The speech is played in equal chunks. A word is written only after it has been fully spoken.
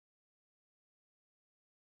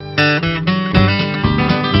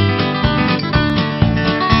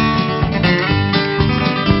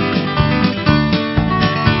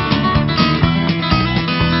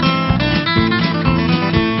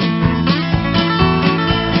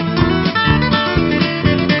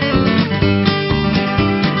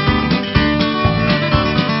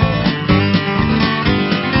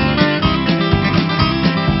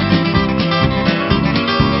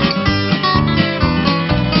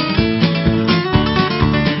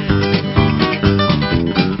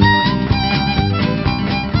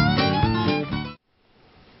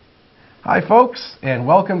Hi folks, and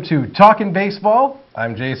welcome to Talkin Baseball.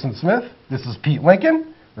 I'm Jason Smith. This is Pete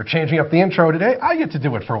Lincoln. We're changing up the intro today. I get to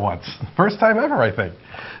do it for once. First time ever, I think.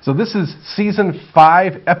 So this is Season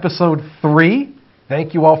 5, Episode 3.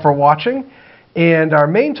 Thank you all for watching. And our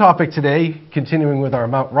main topic today, continuing with our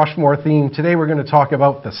Mount Rushmore theme, today we're going to talk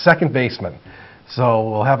about the second baseman. So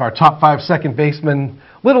we'll have our top 5 second basemen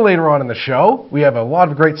a little later on in the show. We have a lot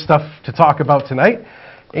of great stuff to talk about tonight.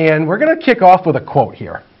 And we're going to kick off with a quote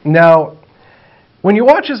here. Now, when you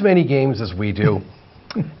watch as many games as we do,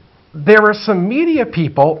 there are some media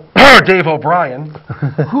people, Dave O'Brien,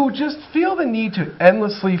 who just feel the need to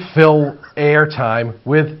endlessly fill airtime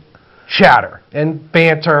with chatter and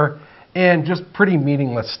banter and just pretty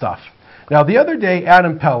meaningless stuff. Now, the other day,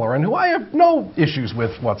 Adam Pellerin, who I have no issues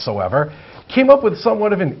with whatsoever, came up with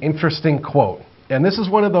somewhat of an interesting quote. And this is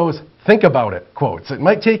one of those think about it quotes. It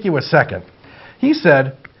might take you a second. He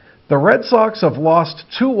said, "The Red Sox have lost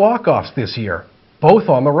 2 walk-offs this year, both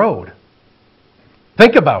on the road."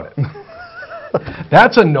 Think about it.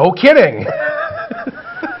 That's a no kidding.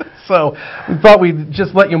 So we thought we'd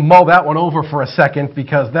just let you mull that one over for a second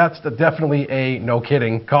because that's definitely a no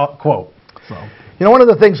kidding quote. So. You know, one of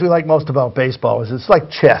the things we like most about baseball is it's like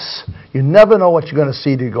chess. You never know what you're going to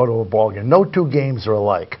see till you go to a ball game. No 2 games are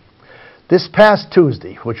alike. This past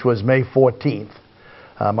Tuesday, which was May 14th,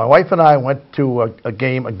 my wife and I went to a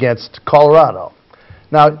game against Colorado.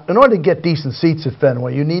 Now, in order to get decent seats at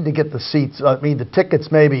Fenway, you need to get the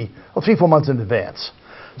tickets maybe 3-4 months in advance.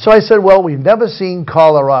 So I said, well, we've never seen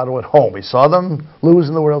Colorado at home. We saw them lose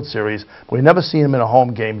in the World Series, but we've never seen them in a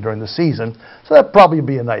home game during the season. So that'd probably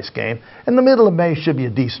be a nice game. In the middle of May should be a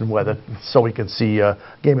decent weather, so we can see a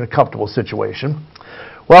game in a comfortable situation.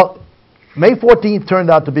 Well, May 14th turned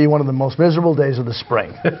out to be one of the most miserable days of the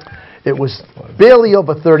spring. It was barely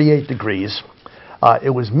over 38 degrees. It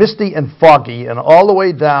was misty and foggy, and all the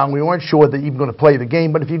way down, we weren't sure they're even going to play the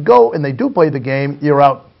game. But if you go and they do play the game, you're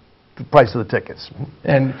out the price of the tickets.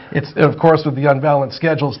 And it's, of course, with the unbalanced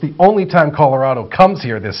schedule, it's the only time Colorado comes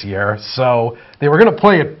here this year. So they were going to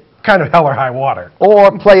play it kind of hell or high water.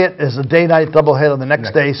 Or play it as a day-night doubleheader the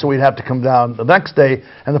next day, so we'd have to come down the next day,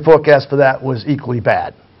 and the forecast for that was equally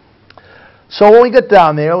bad. So when we got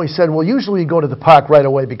down there, we said, well, usually we go to the park right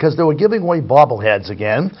away because they were giving away bobbleheads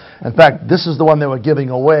again. In fact, this is the one they were giving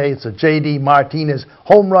away. It's a J.D. Martinez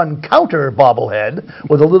home run counter bobblehead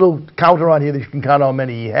with a little counter on here that you can count how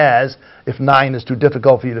many he has. If 9 is too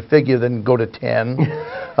difficult for you to figure, then go to 10.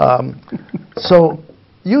 So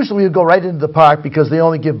usually we go right into the park because they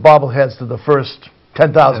only give bobbleheads to the first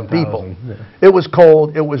 10,000 people. Yeah. It was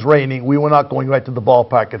cold. It was raining. We were not going right to the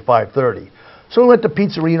ballpark at 5:30. So we went to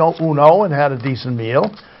Pizzerino Uno and had a decent meal.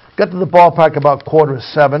 Got to the ballpark about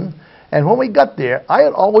 6:45. And when we got there, I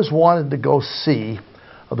had always wanted to go see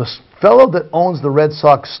the fellow that owns the Red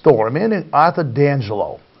Sox store, a man named Arthur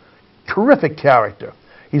D'Angelo. Terrific character.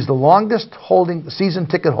 He's the longest season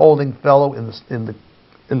ticket holding fellow in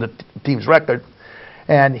the team's record.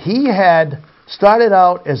 And he had started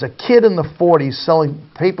out as a kid in the 40s selling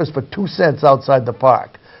papers for 2 cents outside the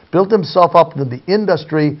park. Built himself up into the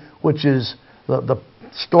industry, which is the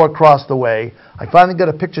store across the way. I finally got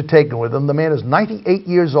a picture taken with him. The man is 98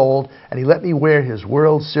 years old, and he let me wear his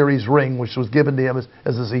World Series ring, which was given to him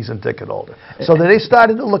as a season ticket holder. So they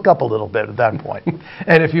started to look up a little bit at that point.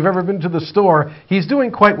 And if you've ever been to the store, he's doing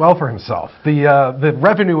quite well for himself. The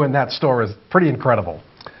revenue in that store is pretty incredible.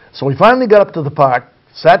 So we finally got up to the park,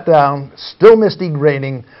 sat down, still misty,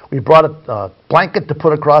 raining. We brought a blanket to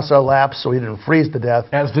put across our laps so we didn't freeze to death.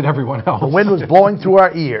 As did everyone else. The wind was blowing through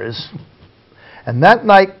our ears. And that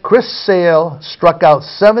night, Chris Sale struck out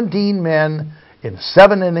 17 men in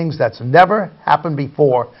 7 innings. That's never happened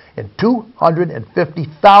before in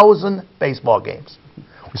 250,000 baseball games.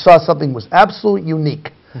 We saw something that was absolutely unique.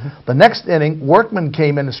 The next inning, Workman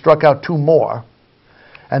came in and struck out 2 more.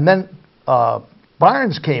 And then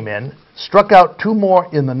Barnes came in, struck out 2 more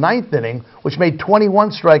in the 9th inning, which made 21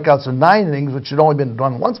 strikeouts in 9 innings, which had only been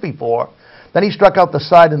done once before. Then he struck out the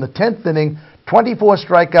side in the 10th inning. 24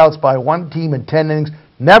 strikeouts by one team in 10 innings.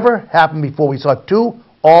 Never happened before. We saw 2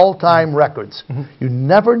 all-time records. You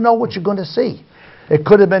never know what you're going to see. It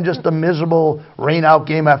could have been just a miserable rain-out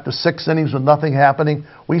game after 6 innings with nothing happening.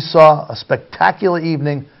 We saw a spectacular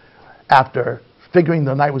evening after figuring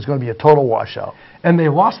the night was going to be a total washout. And they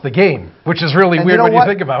lost the game, which is really weird when you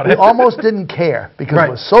think about it. We almost didn't care because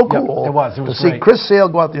it was so cool to see Chris Sale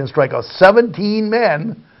go out there and strike out 17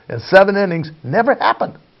 men in 7 innings. Never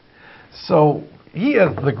happened. So he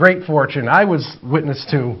has the great fortune. I was witness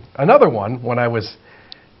to another one when I was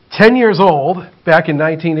 10 years old, back in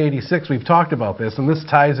 1986. We've talked about this, and this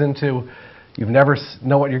ties into You've never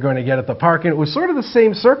know what you're going to get at the park. And it was sort of the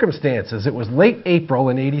same circumstances. It was late April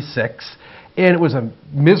in '86. And it was a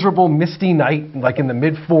miserable, misty night, like in the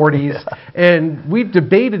mid-40s. Yeah. And we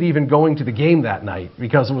debated even going to the game that night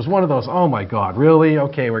because it was one of those, oh, my God, really?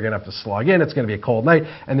 Okay, we're going to have to slog in. It's going to be a cold night.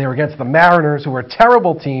 And they were against the Mariners, who were a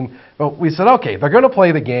terrible team. But we said, okay, they're going to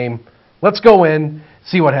play the game. Let's go in,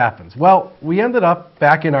 see what happens. Well, we ended up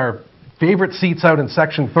back in our favorite seats out in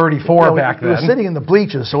Section 34 back then. We were sitting in the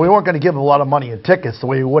bleachers, so we weren't going to give them a lot of money in tickets the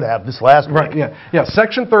way we would have this last week. Right, yeah.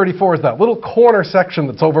 Section 34 is that little corner section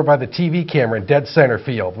that's over by the TV camera in dead center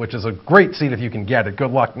field, which is a great seat if you can get it.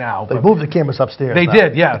 Good luck now. They moved the cameras upstairs. They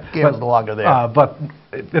did, yeah. The cameras no longer there. But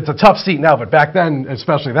it's a tough seat now, but back then,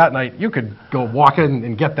 especially that night, you could go walk in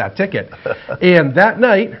and get that ticket. And that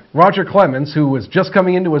night, Roger Clemens, who was just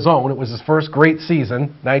coming into his own, it was his first great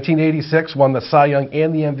season, 1986, won the Cy Young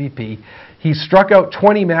and the MVP. He struck out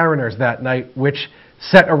 20 Mariners that night, which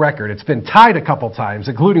set a record. It's been tied a couple times,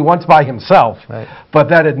 including once by himself, right. But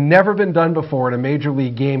that had never been done before in a major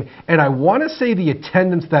league game. And I want to say the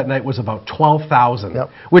attendance that night was about 12,000, yep.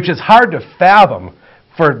 Which is hard to fathom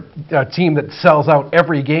for a team that sells out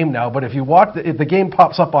every game now. But if you watch, if the game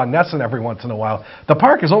pops up on Nesson every once in a while, the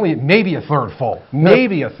park is only maybe a third full,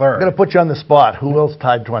 maybe a third. I'm going to put you on the spot. Who else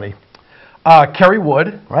tied 20? Kerry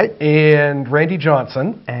Wood, right, and Randy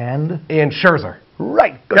Johnson, and Scherzer.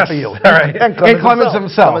 Right, good yes. for you. All right, and Clemens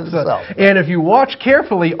himself. himself. And if you watch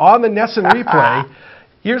carefully on the Nesson replay,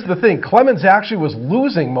 here's the thing. Clemens actually was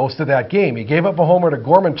losing most of that game. He gave up a homer to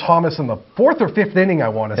Gorman Thomas in the 4th or 5th inning, I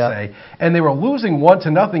want to say, and they were losing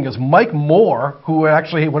 1-0 as Mike Moore, who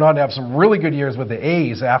actually went on to have some really good years with the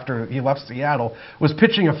A's after he left Seattle, was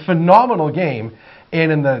pitching a phenomenal game. And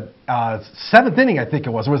in the 7th inning, I think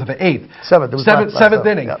it was, or was it the 8th? 7th. Seventh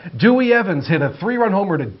inning. Yep. Dewey Evans hit a 3-run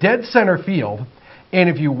homer to dead center field. And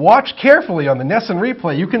if you watch carefully on the Nesson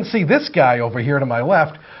replay, you can see this guy over here to my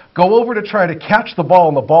left go over to try to catch the ball,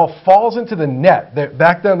 and the ball falls into the net.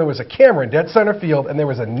 Back then, there was a camera in dead center field, and there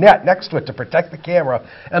was a net next to it to protect the camera,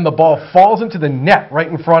 and the ball falls into the net right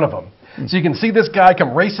in front of him. So you can see this guy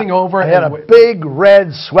come racing over. He had a big red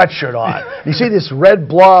sweatshirt on. You see this red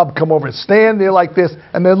blob come over, stand there like this,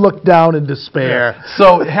 and then look down in despair. Yeah.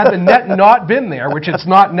 So had the net not been there, which it's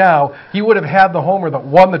not now, he would have had the homer that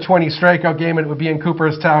won the 20 strikeout game, and it would be in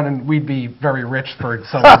Cooperstown, and we'd be very rich for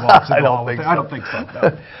selling balls. I don't think so.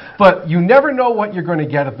 No. But you never know what you're going to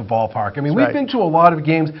get at the ballpark. I mean, we've been to a lot of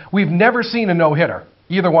games. We've never seen a no-hitter.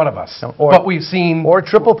 Either one of us. But we've seen... Or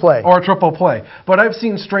triple play. Or triple play. But I've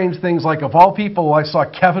seen strange things like, of all people, I saw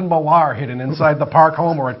Kevin Millar hit an inside the park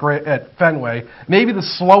homer at Fenway. Maybe the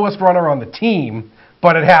slowest runner on the team,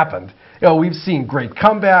 but it happened. You know, we've seen great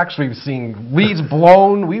comebacks. We've seen leads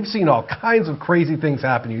blown. We've seen all kinds of crazy things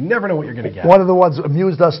happen. You never know what you're going to get. One of the ones that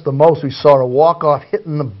amused us the most, we saw a walk-off hit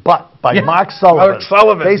in the butt by Mark Sullivan. Mark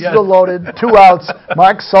Sullivan, bases are loaded, 2 outs.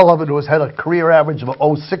 Mark Sullivan, who has had a career average of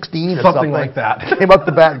 0.16 or something like that, came up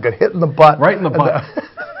the bat and got hit in the butt. Right in the butt.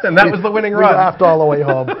 And that was the winning run. We laughed all the way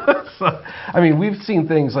home. So, I mean, we've seen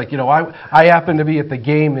things like, you know, I happened to be at the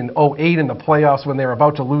game in '08 in the playoffs when they were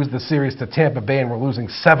about to lose the series to Tampa Bay and were losing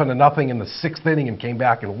 7-0 in the 6th inning and came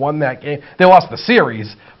back and won that game. They lost the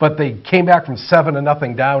series, but they came back from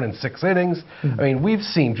 7-0 down in 6 innings. I mean, we've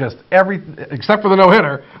seen just except for the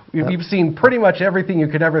no-hitter, we've seen pretty much everything you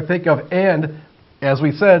could ever think of. And, as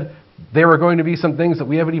we said, there are going to be some things that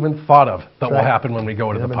we haven't even thought of that will happen when we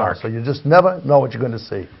go to the park. So you just never know what you're going to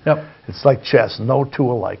see. Yep. It's like chess, no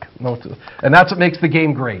two alike. And that's what makes the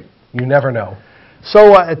game great. You never know.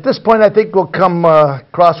 So at this point, I think we'll come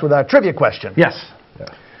across with our trivia question. Yes.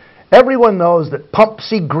 Everyone knows that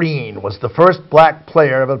Pumpsie Green was the first black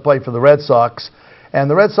player ever to play for the Red Sox, and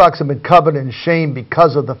the Red Sox have been covered in shame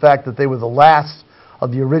because of the fact that they were the last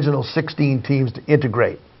of the original 16 teams to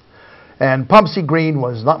integrate. And Pumpsie Green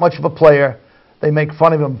was not much of a player. They make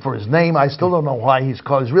fun of him for his name. I still don't know why he's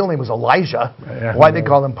called. His real name was Elijah. Yeah, why they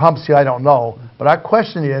call him Pumpsie, I don't know. But our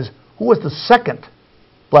question is, who was the second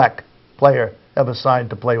black player ever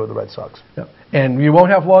signed to play with the Red Sox? Yep. And you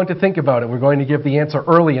won't have long to think about it. We're going to give the answer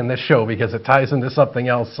early in this show because it ties into something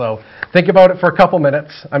else. So think about it for a couple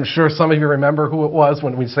minutes. I'm sure some of you remember who it was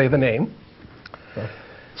when we say the name.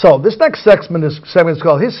 So this next segment is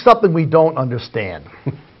called Here's Something We Don't Understand.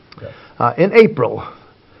 In April,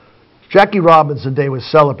 Jackie Robinson Day was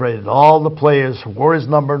celebrated. All the players wore his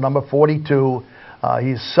number 42.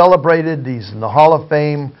 He's celebrated. He's in the Hall of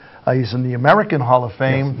Fame. He's in the American Hall of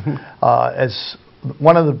Fame as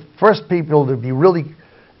one of the first people to be really,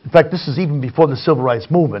 in fact, this is even before the Civil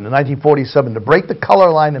Rights Movement in 1947, to break the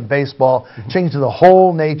color line in baseball, change the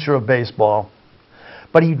whole nature of baseball.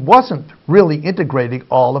 But he wasn't really integrating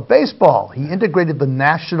all of baseball. He integrated the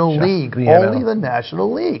National League, only the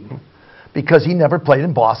National League, because he never played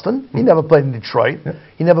in Boston, he never played in Detroit,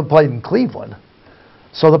 he never played in Cleveland.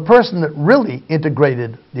 So the person that really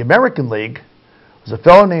integrated the American League was a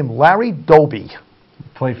fellow named Larry Doby.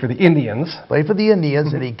 Played for the Indians. Played for the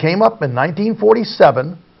Indians, and he came up in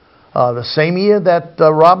 1947, the same year that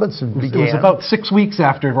Robinson began. It was about 6 weeks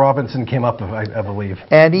after Robinson came up, I believe.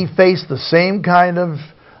 And he faced the same kind of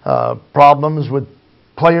problems with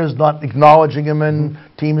players not acknowledging him and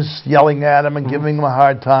teams yelling at him and giving him a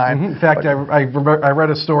hard time. In fact, I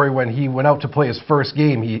read a story when he went out to play his first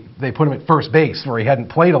game. They put him at first base where he hadn't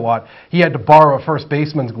played a lot. He had to borrow a first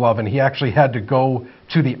baseman's glove, and he actually had to go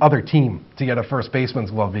to the other team to get a first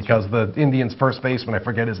baseman's glove because the Indians' first baseman, I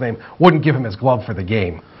forget his name, wouldn't give him his glove for the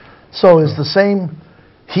game. So it's the same.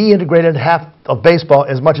 He integrated half of baseball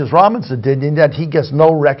as much as Robinson did, in that he gets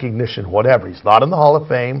no recognition whatever. He's not in the Hall of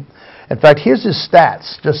Fame. In fact, here's his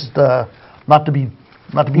stats, just not to be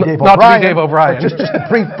Dave O'Brien. Just the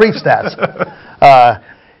brief stats.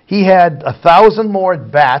 He had 1,000 more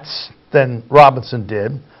at-bats than Robinson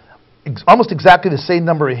did, almost exactly the same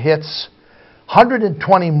number of hits,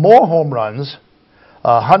 120 more home runs,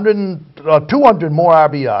 200 more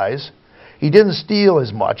RBIs. He didn't steal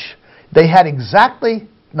as much. They had exactly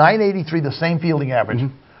 983, the same fielding average.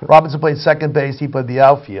 Robinson played second base, he played the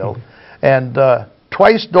outfield. And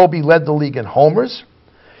twice Doby led the league in homers.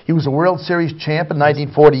 He was a World Series champ in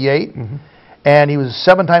 1948. And he was a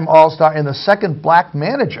 7-time All-Star and the second black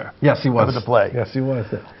manager ever to play. Yes, he was.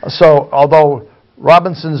 So although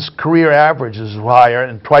Robinson's career average is higher,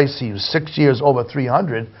 and twice he was 6 years over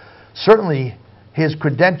 300, certainly his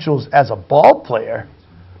credentials as a ball player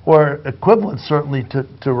were equivalent, certainly,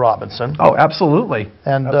 to Robinson. Oh, absolutely.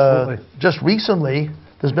 And just recently,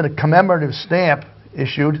 there's been a commemorative stamp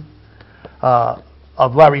issued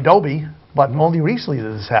of Larry Doby, but only recently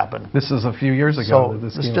did this happen. This is a few years ago. So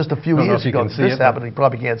this is just a few years ago this happened. You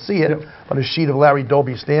probably can't see it, but a sheet of Larry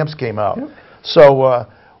Doby stamps came out. So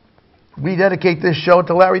we dedicate this show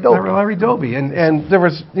to Larry Doby. Larry Doby. And there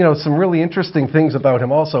was, some really interesting things about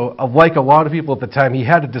him also. Like a lot of people at the time, he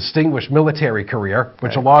had a distinguished military career,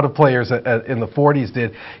 which a lot of players in the 40s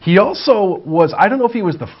did. He also was, I don't know if he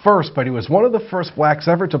was the first, but he was one of the first blacks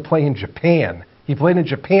ever to play in Japan. He played in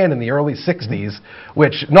Japan in the early 60s,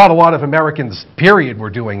 which not a lot of Americans, period, were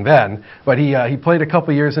doing then. But he played a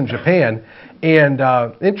couple years in Japan. And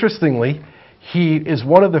interestingly, he is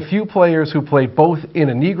one of the few players who played both in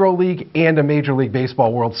a Negro League and a Major League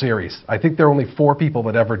Baseball World Series. I think there are only 4 people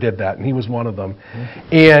that ever did that, and he was one of them.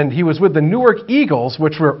 And he was with the Newark Eagles,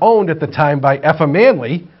 which were owned at the time by Effa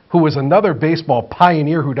Manley, who was another baseball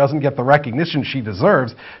pioneer who doesn't get the recognition she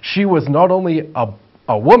deserves. She was not only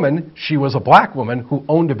a woman, she was a black woman who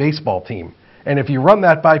owned a baseball team. And if you run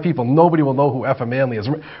that by people, nobody will know who Effa Manley is.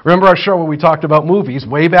 Remember our show when we talked about movies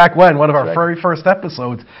way back when, one of our very first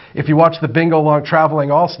episodes? If you watch the Bingo Long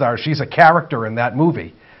Traveling All-Stars, she's a character in that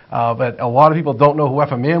movie. But a lot of people don't know who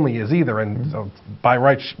Effa Manley is either, and so by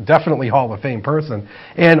rights, definitely Hall of Fame person.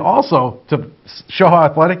 And also, to show how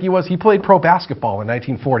athletic he was, he played pro basketball in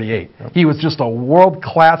 1948. He was just a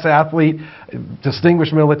world-class athlete,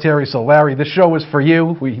 distinguished military. So Larry, this show is for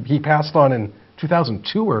you. He passed on in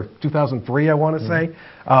 2002 or 2003, I want to say.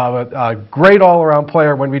 A great all-around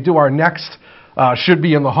player. When we do our next Should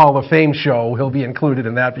Be in the Hall of Fame show, he'll be included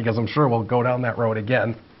in that because I'm sure we'll go down that road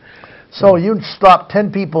again. So you stop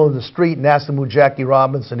 10 people in the street and ask them who Jackie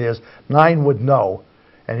Robinson is, 9 would know.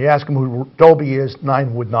 And you ask them who Doby is,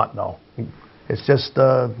 9 would not know. It's just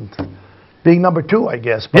being number 2, I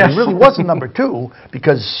guess. But he really wasn't number 2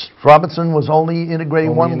 because Robinson was only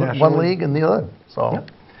integrating one league and the other. So.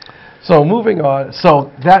 So moving on,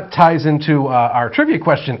 so that ties into our trivia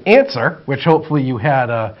question answer, which hopefully you had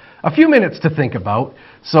a few minutes to think about.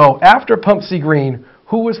 So after Pumpsie Green,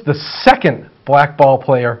 who was the second black ball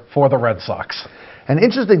player for the Red Sox? And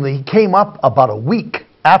interestingly, he came up about a week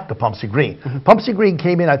after Pumpsie Green. Pumpsie Green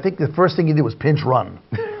came in, I think the first thing he did was pinch run.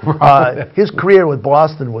 His career with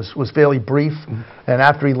Boston was fairly brief, and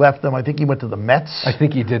after he left them, I think he went to the Mets. I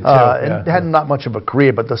think he did too. And had not much of a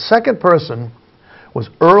career, but the second person was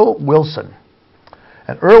Earl Wilson.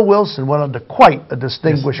 And Earl Wilson went on to quite a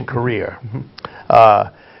distinguished career.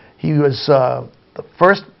 He was the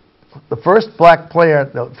first black player,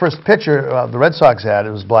 the first pitcher the Red Sox had, it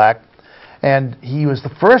was black, and he was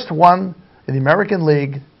the first one in the American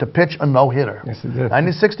League to pitch a no-hitter. Yes, he did.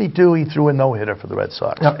 1962, he threw a no-hitter for the Red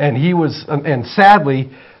Sox. And he was, and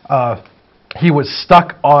sadly, he was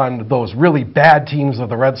stuck on those really bad teams of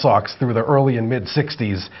the Red Sox through the early and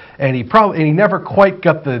mid-'60s, and he never quite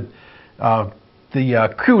got the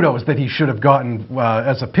kudos that he should have gotten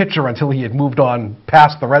as a pitcher until he had moved on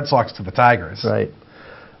past the Red Sox to the Tigers. Right.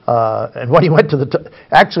 And when he went to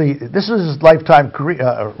actually, this is his lifetime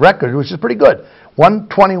career, record, which is pretty good.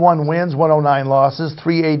 121 wins, 109 losses,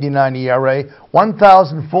 3.89 ERA,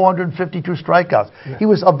 1,452 strikeouts. Yeah. He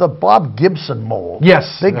was of the Bob Gibson mold.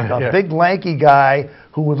 Yes. Big lanky guy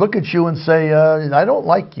who would look at you and say, I don't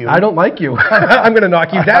like you. I don't like you. I'm going to knock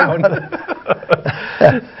you down.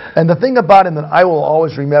 And the thing about him that I will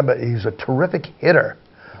always remember, he's a terrific hitter.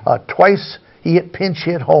 Twice he hit pinch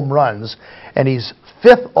hit home runs, and he's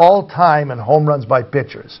 5th all-time in home runs by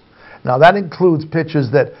pitchers. Now, that includes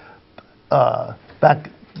pitchers that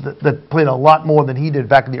that played a lot more than he did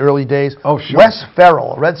back in the early days. Oh, sure. Wes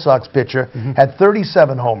Ferrell, a Red Sox pitcher, had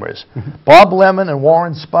 37 homers. Bob Lemon and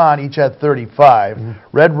Warren Spahn each had 35.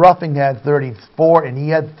 Red Ruffing had 34, and he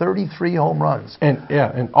had 33 home runs.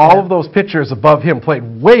 And all of those pitchers above him played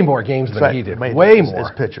way more games than he did. Way more.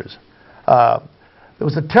 As pitchers. There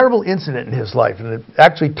was a terrible incident in his life, and it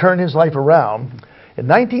actually turned his life around. In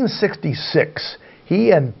 1966,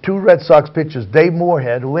 he and 2 Red Sox pitchers, Dave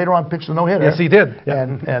Moorhead, who later on pitched a no-hitter. Yes, he did.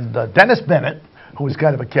 And Dennis Bennett, who was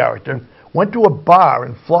kind of a character, went to a bar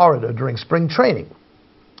in Florida during spring training.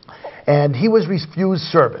 And he was refused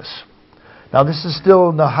service. Now, this is still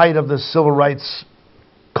in the height of the civil rights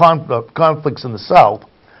conflicts in the South.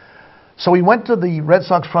 So he went to the Red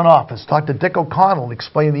Sox front office, talked to Dick O'Connell, and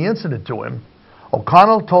explained the incident to him.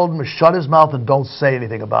 O'Connell told him to shut his mouth and don't say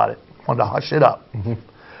anything about it. Wanted to hush it up.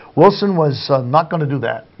 Wilson was not going to do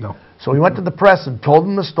that. No. So he went to the press and told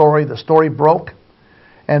them the story. The story broke.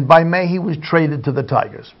 And by May, he was traded to the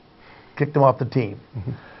Tigers. Kicked him off the team.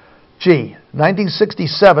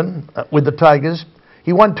 1967 with the Tigers,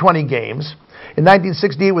 he won 20 games. In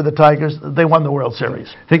 1968 with the Tigers, they won the World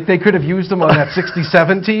Series. Think they could have used him on that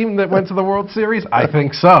 67 team that went to the World Series? I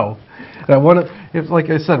think so. Like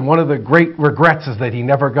I said, one of the great regrets is that he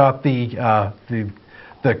never got the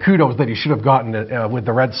kudos that he should have gotten with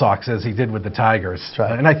the Red Sox as he did with the Tigers.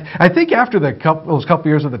 Right. And I think after those couple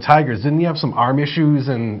years with the Tigers, didn't he have some arm issues?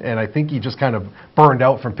 And I think he just kind of burned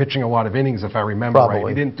out from pitching a lot of innings, if I remember right.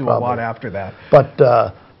 He didn't do a lot after that.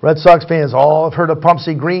 But Red Sox fans all have heard of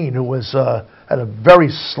Pumpsy Green, who was had a very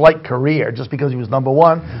slight career just because he was number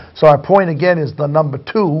 1. So our point again is the number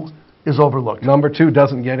 2 is overlooked. Number 2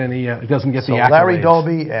 doesn't get any. Doesn't get the accolades. Larry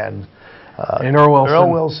Doby and Earl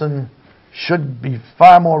Wilson should be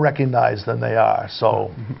far more recognized than they are. So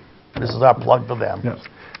this is our plug for them. Yes.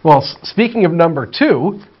 Well, speaking of number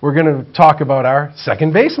 2, we're going to talk about our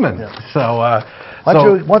second baseman. Yeah. So, why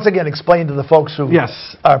don't you once again explain to the folks who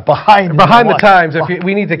are behind the times?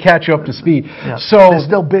 We need to catch you up to speed. Yeah. So they're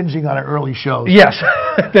still binging on our early shows. Yes,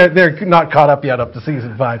 they're not caught up yet up to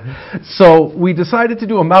season 5. So we decided to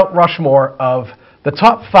do a Mount Rushmore of the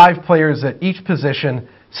top 5 players at each position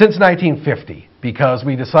since 1950, because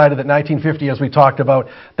we decided that 1950, as we talked about,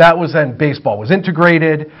 that was when baseball was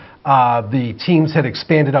integrated. The teams had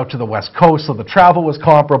expanded out to the West Coast, so the travel was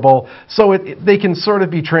comparable. So they can sort of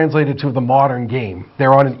be translated to the modern game.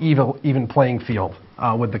 They're on an even playing field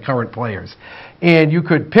with the current players. And you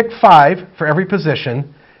could pick 5 for every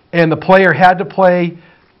position, and the player had to play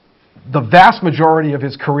the vast majority of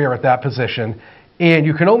his career at that position. And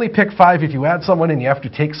you can only pick 5 if you add someone and you have to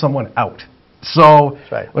take someone out. So,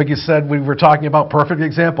 like you said, we were talking about perfect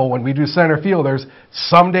example. When we do center fielders,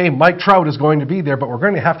 someday Mike Trout is going to be there, but we're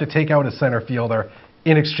going to have to take out a center fielder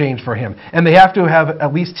in exchange for him. And they have to have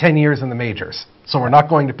at least 10 years in the majors. So we're not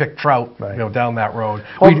going to pick Trout down that road.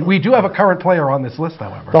 Well, we do have a current player on this list,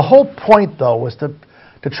 however. The whole point, though, was to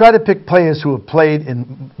try to pick players who have played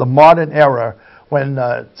in the modern era when,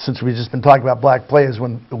 since we've just been talking about black players,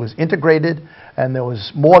 when it was integrated and there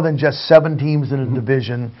was more than just 7 teams in a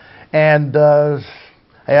division. And I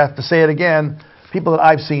have to say it again, people that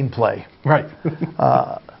I've seen play. Right.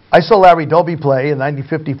 I saw Larry Doby play in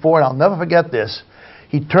 1954, and I'll never forget this.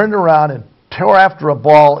 He turned around and tore after a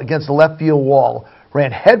ball against the left field wall,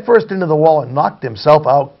 ran headfirst into the wall, and knocked himself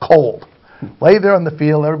out cold. Lay there on the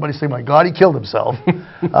field, everybody saying, my God, he killed himself.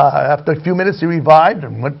 After a few minutes, he revived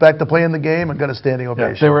and went back to playing the game and got a standing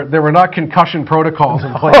ovation. Yeah, there were not concussion protocols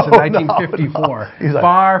in place in 1954. No.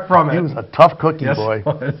 Far from it. He was a tough cookie, yes, boy.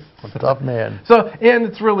 A tough man. So, and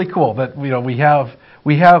it's really cool that we have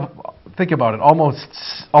think about it,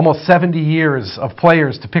 almost 70 years of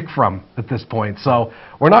players to pick from at this point. So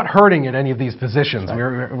we're not hurting at any of these positions.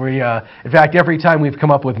 Right. In fact, every time we've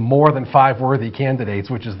come up with more than 5 worthy candidates,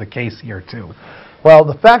 which is the case here too. Well,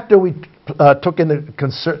 the factor we took into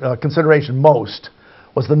consideration most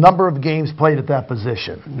was the number of games played at that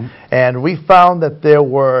position. And we found that there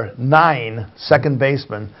were 9 second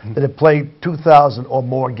basemen that had played 2,000 or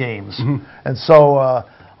more games. And so,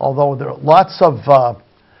 although there are lots of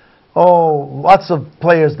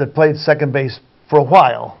players that played second base for a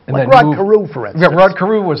while, and like Rod Carew, for instance. Yeah, Rod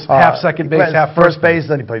Carew was half second base, half first base.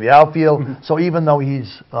 Then he played the outfield. So even though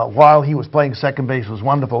while he was playing second base was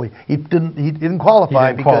wonderful, he didn't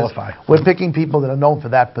qualify because we're picking people that are known for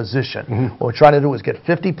that position. What we're trying to do is get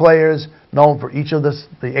 50 players known for each of the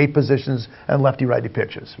 8 positions and lefty-righty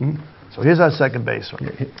pitchers. So here's our second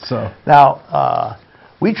baseman. Now,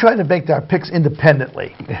 we try to make our picks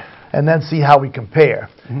independently and then see how we compare.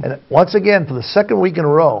 And once again, for the second week in a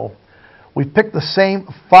row, we picked the same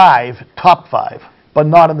top 5, but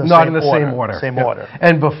not in the same order.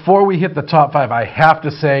 And before we hit the top 5, I have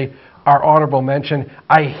to say our honorable mention,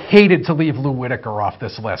 I hated to leave Lou Whitaker off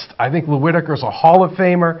this list. I think Lou Whitaker's a Hall of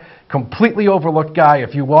Famer, completely overlooked guy.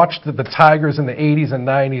 If you watched the Tigers in the 80s and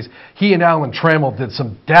 90s, he and Alan Trammell did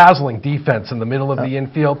some dazzling defense in the middle of the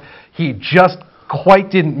infield. He just quite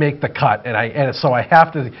didn't make the cut, and so I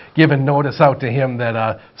have to give a notice out to him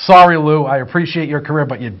that, sorry, Lou, I appreciate your career,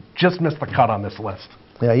 but you just missed the cut on this list.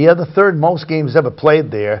 Yeah, he had the 3rd most games ever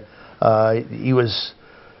played there. He was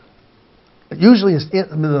usually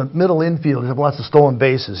in the middle infield. He had lots of stolen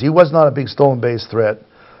bases. He was not a big stolen base threat.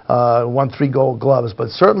 Won 3 Gold Gloves, but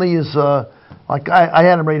certainly is like I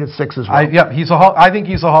had him rated 6 as well. I think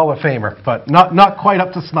he's a Hall of Famer, but not quite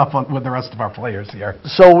up to snuff with the rest of our players here.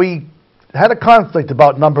 So we had a conflict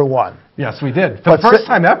about number 1. Yes, we did. For the first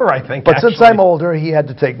time ever, I think. But since I'm older, he had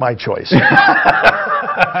to take my choice.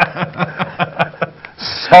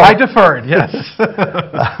 I deferred, yes.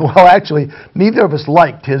 Well, actually, neither of us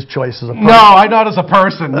liked his choice as a person. No, not as a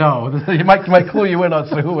person, no. He might clue you in on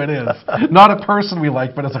who it is. Not a person we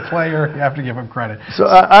like, but as a player, you have to give him credit. So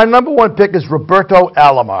our number 1 pick is Roberto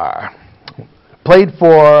Alomar. Played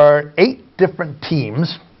for 8 different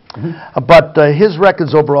teams. But his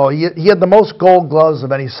records overall, he had the most Gold Gloves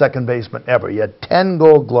of any second baseman ever. He had 10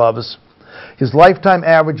 Gold Gloves. His lifetime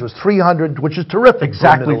average was 300, which is terrific.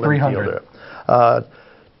 Exactly 300.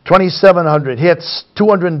 2,700 hits,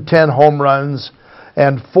 210 home runs,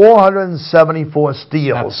 and 474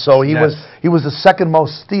 steals. So he was the second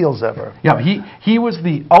most steals ever. Yeah, he was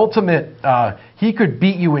the ultimate. He could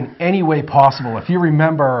beat you in any way possible. If you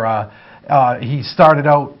remember, he started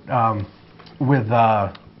out with.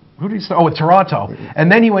 Who did he start? Oh, with Toronto.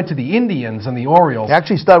 And then he went to the Indians and the Orioles. He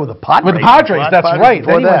actually started with the Padres. With the Padres, that's right.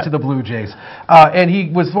 Then he went to the Blue Jays. And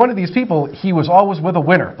he was one of these people, he was always with a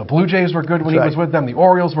winner. The Blue Jays were good when he was with them. The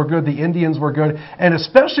Orioles were good. The Indians were good. And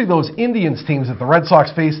especially those Indians teams that the Red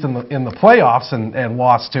Sox faced in the playoffs and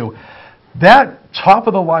lost to. That top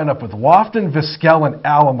of the lineup with Lofton, Vizquel, and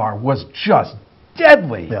Alomar was just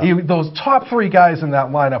deadly. Yeah. Those top 3 guys in that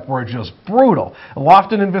lineup were just brutal.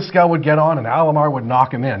 Lofton and Vizquel would get on, and Alomar would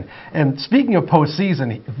knock him in. And speaking of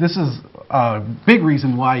postseason, this is a big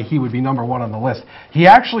reason why he would be number 1 on the list. He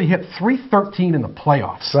actually hit .313 in the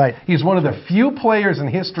playoffs. Right. He's one of the few players in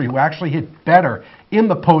history who actually hit better in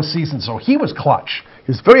the postseason, so he was clutch.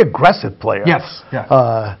 He was a very aggressive player. Yes.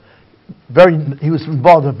 Yeah. He was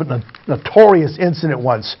involved in a notorious incident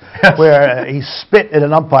once where he spit at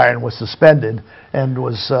an umpire and was suspended and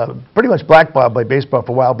was pretty much blackballed by baseball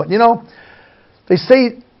for a while. But, you know, they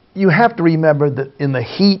say you have to remember that in the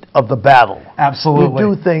heat of the battle, absolutely,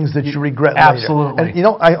 you do things that you regret absolutely. later. And, you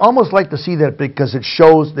know, I almost like to see that because it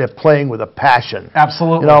shows they're playing with a passion.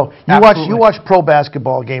 Absolutely. You know, you watch pro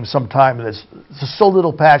basketball games sometime, and there's so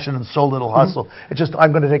little passion and so little hustle. It's just,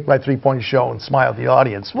 I'm going to take my three-point show and smile at the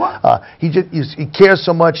audience. He cares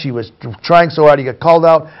so much. He was trying so hard. He got called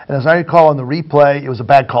out, and as I recall on the replay, it was a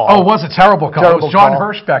bad call. Oh, it was a terrible call. It was John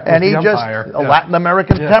Hirschbeck was the umpire. And he just, a Latin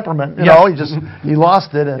American temperament, you know, he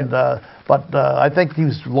lost it. And but I think he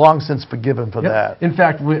was long since forgiven for that. In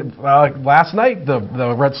fact, last night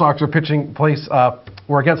the Red Sox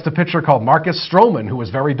were against a pitcher called Marcus Stroman, who was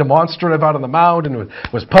very demonstrative out on the mound and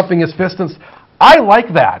was pumping his fist. I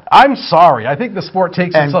like that. I'm sorry. I think the sport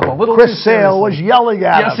takes itself a little too seriously. Chris Sale was yelling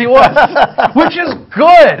at him. Yes, he was, which is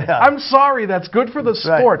good. Yeah. I'm sorry. That's good for the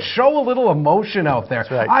sport. Right. Show a little emotion out there.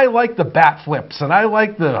 Right. I like the bat flips, and I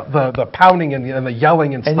like the pounding and the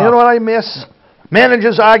yelling and stuff. And you know what I miss?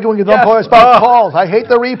 Managers arguing with umpires about calls. I hate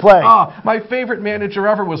the replay. My favorite manager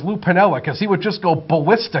ever was Lou Piniella because he would just go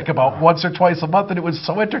ballistic about once or twice a month, and it was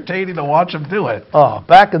so entertaining to watch him do it.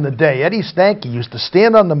 Back in the day, Eddie Stanky used to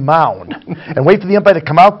stand on the mound and wait for the umpire to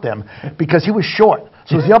come out then because he was short.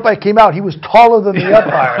 So as the umpire came out, he was taller than the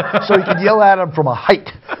umpire, so he could yell at him from a height.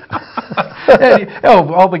 And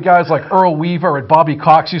all the guys like Earl Weaver and Bobby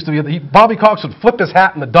Cox used to be. Bobby Cox would flip his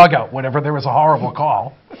hat in the dugout whenever there was a horrible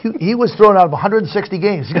call. He was thrown out of 160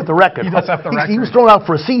 games. He got the record. He does have the record. He was thrown out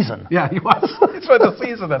for a season. Yeah, he was. He spent the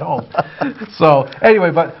season at home. So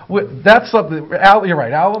anyway, but that's something. You're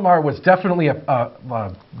right. Al Lamar was definitely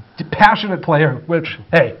a passionate player. Which,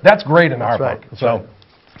 hey, that's great in our book.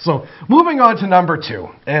 So moving on to number 2,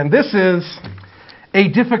 and this is a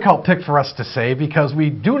difficult pick for us to say because we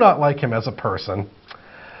do not like him as a person.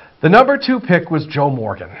 The number 2 pick was Joe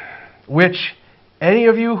Morgan, which any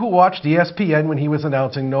of you who watched ESPN when he was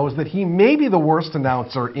announcing knows that he may be the worst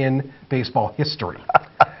announcer in baseball history.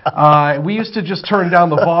 We used to just turn down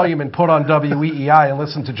the volume and put on WEEI and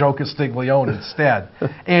listen to Joe Castiglione instead.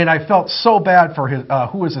 And I felt so bad for his,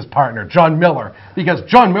 who was his partner? John Miller, because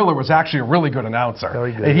John Miller was actually a really good announcer.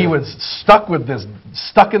 Very good, and he was stuck with this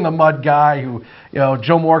stuck-in-the-mud guy who,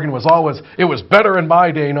 Joe Morgan was always, it was better in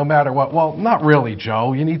my day no matter what. Well, not really,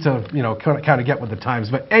 Joe. You need to, kind of get with the times.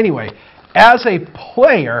 But anyway, as a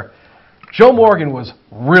player, Joe Morgan was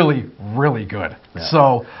really, really good. Yeah.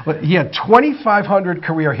 So he had 2,500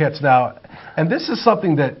 career hits now, and this is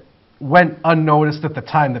something that went unnoticed at the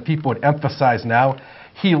time that people would emphasize now.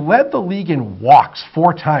 He led the league in walks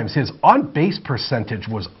 4 times. His on-base percentage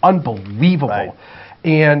was unbelievable. Right.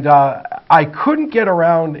 And I couldn't get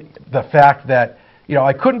around the fact that,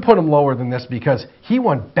 I couldn't put him lower than this because he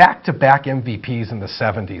won back-to-back MVPs in the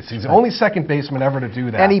 70s. He's the only second baseman ever to do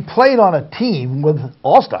that. And he played on a team with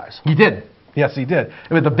all-stars. He did. Yes, he did.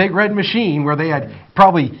 With the Big Red Machine, where they had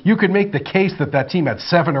you could make the case that team had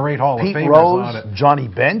 7 or 8 Hall of Famers Rose, on it. Johnny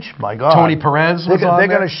Bench, my God. Tony Perez was on They're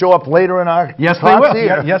going to show up later in our Yes, they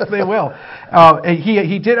will. Yes, they will.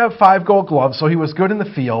 He did have 5 Gold Gloves, so he was good in the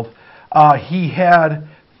field. He had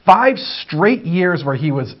 5 straight years where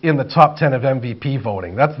he was in the top 10 of MVP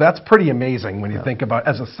voting. That's pretty amazing when you think about it.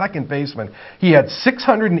 As a second baseman, he had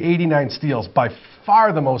 689 steals, by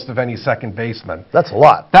far the most of any second baseman. That's a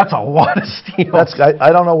lot. That's a lot of steals.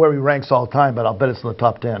 I don't know where he ranks all time, but I'll bet it's in the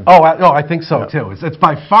top 10. I think so too. It's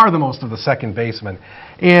by far the most of the second baseman.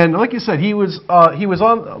 And like you said, he's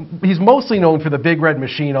mostly known for the Big Red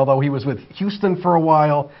Machine, although he was with Houston for a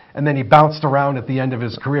while, and then he bounced around at the end of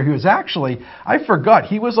his career. He was actually, I forgot,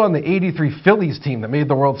 he was on the '83 Phillies team that made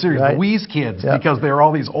the World Series, the Wheeze kids, because they were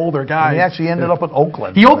all these older guys. And he actually ended up in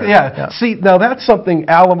Oakland. See, now that's something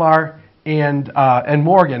Alomar and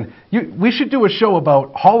Morgan, we should do a show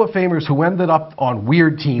about Hall of Famers who ended up on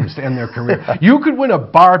weird teams to end their career. You could win a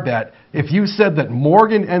bar bet if you said that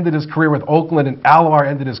Morgan ended his career with Oakland and Alomar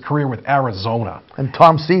ended his career with Arizona. And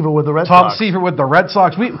Tom Seaver with the Red Sox. Tom Seaver with the Red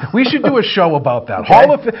Sox. We should do a show about that.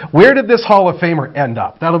 Okay. Where did this Hall of Famer end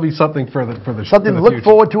up? That'll be something for the something to look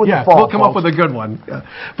forward to in the fall. We'll come up with a good one.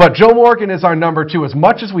 But Joe Morgan is our number 2. As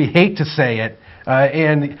much as we hate to say it,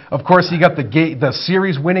 and of course he got the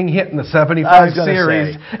series winning hit in the 75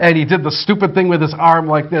 series, and he did the stupid thing with his arm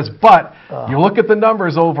like this. But you look at the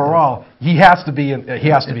numbers overall, he has to be there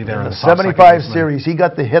in the 75 series. He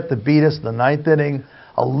got the hit that beat us in the 9th inning.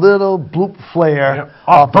 A little bloop flare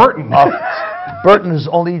off Burton. Burton is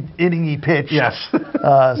only inning he pitched. Yes.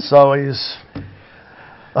 So he's.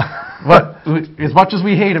 But as much as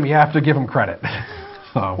we hate him, you have to give him credit.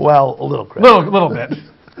 So. Well, a little credit. Little bit.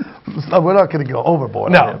 No, we're not going to go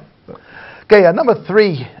overboard. No. Okay, number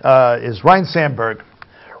 3 is Ryne Sandberg.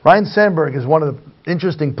 Ryne Sandberg is one of the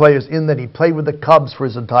interesting players in that he played with the Cubs for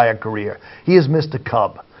his entire career. He is Mr.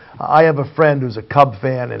 Cub. I have a friend who's a Cub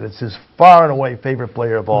fan, and it's his far and away favorite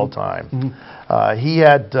player of all time. He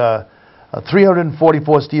had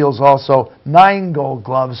 344 steals also, 9 Gold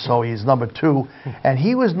Gloves, so he's number 2. And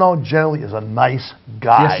he was known generally as a nice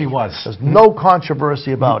guy. Yes, he was. There's no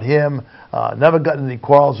controversy about him. Never gotten any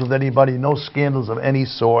quarrels with anybody, no scandals of any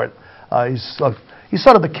sort. He's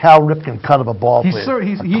sort of the Cal Ripken cut of a ball player.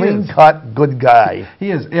 He's clean-cut, good guy.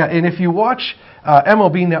 He is, yeah. And if you watch,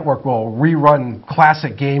 MLB Network will rerun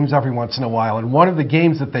classic games every once in a while, and one of the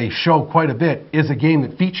games that they show quite a bit is a game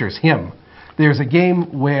that features him. There's a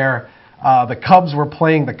game where the Cubs were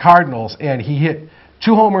playing the Cardinals, and he hit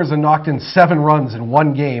 2 homers and knocked in 7 runs in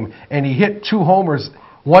one game, and he hit 2 homers,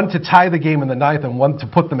 one to tie the game in the 9th and one to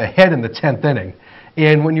put them ahead in the 10th inning.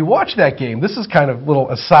 And when you watch that game, this is kind of a little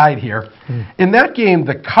aside here. In that game,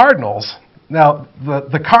 the Cardinals, now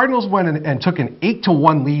the Cardinals went and took an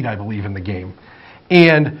 8-1 lead, I believe, in the game.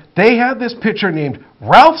 And they had this pitcher named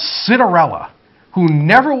Ralph Citarella, who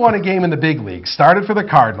never won a game in the big league, started for the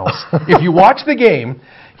Cardinals. If you watch the game,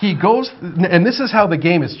 he goes, and this is how the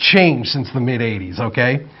game has changed since the mid-'80s,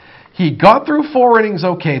 okay? He got through 4 innings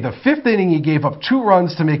okay. The 5th inning, he gave up 2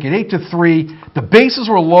 runs to make it 8-3. The bases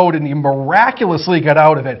were loaded, and he miraculously got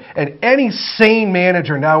out of it. And any sane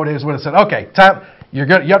manager nowadays would have said, okay, Tom, you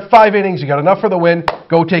got 5 innings, you got enough for the win,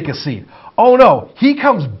 go take a seat. Oh no, he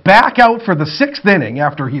comes back out for the 6th inning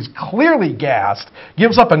after he's clearly gassed,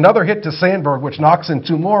 gives up another hit to Sandberg, which knocks in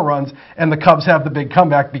 2 more runs, and the Cubs have the big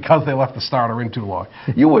comeback because they left the starter in too long.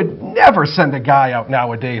 You would never send a guy out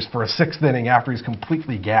nowadays for a 6th inning after he's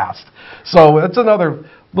completely gassed. So that's another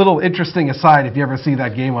little interesting aside if you ever see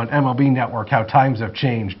that game on MLB Network, how times have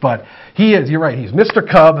changed. But he is, you're right, he's Mr.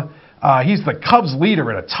 Cub. He's the Cubs leader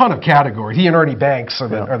in a ton of categories. He and Ernie Banks are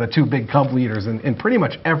the 2 big Cub leaders in pretty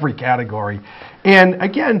much every category. And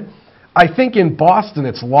again, I think in Boston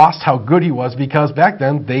it's lost how good he was because back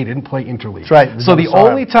then they didn't play interleague. That's right. So the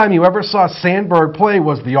only time you ever saw Sandberg play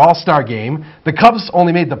was the All-Star game. The Cubs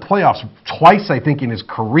only made the playoffs twice, I think, in his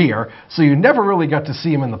career. So you never really got to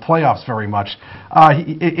see him in the playoffs very much.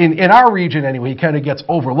 In our region anyway, he kind of gets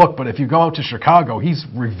overlooked. But if you go out to Chicago, he's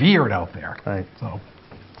revered out there. Right.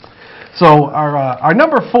 So our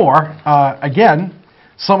number 4, again,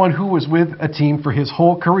 someone who was with a team for his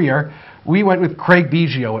whole career, we went with Craig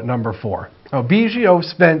Biggio at number 4. Now, Biggio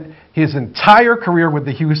spent his entire career with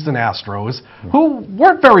the Houston Astros, who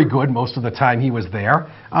weren't very good most of the time he was there.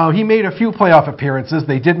 He made a few playoff appearances.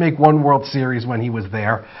 They did make 1 World Series when he was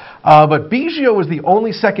there. But Biggio was the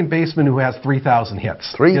only second baseman who has 3,000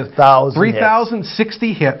 hits.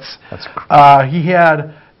 3,060 hits. He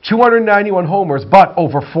had 291 homers, but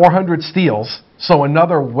over 400 steals, so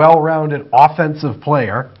another well-rounded offensive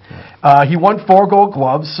player. He won 4 Gold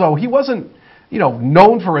Gloves, so he wasn't,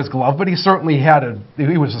 known for his glove, but he certainly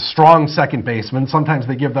he was a strong second baseman. Sometimes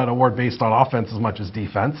they give that award based on offense as much as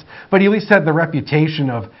defense, but he at least had the reputation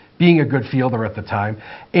of being a good fielder at the time.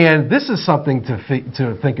 And this is something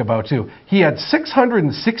to think about, too. He had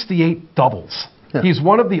 668 doubles. Yeah. He's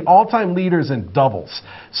one of the all-time leaders in doubles.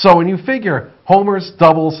 So when you figure homers,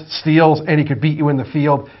 doubles, steals, and he could beat you in the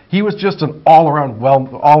field, he was just an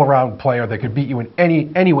all-around player that could beat you in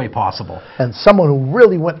any way possible. And someone who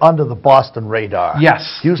really went under the Boston radar.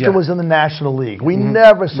 Yes. Houston was in the National League. We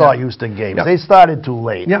never saw Houston games. They started too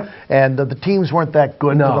late. And the teams weren't that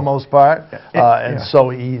good for the most part. So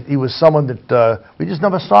he was someone that we just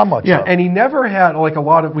never saw much of. And he never had, like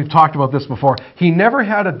we've talked about this before, he never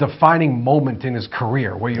had a defining moment in his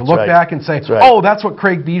career where you look back and say, oh, that's what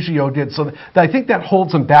Craig Biggio did. So I think that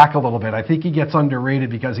holds him back a little bit. I think he gets underrated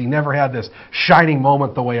because he never had this shining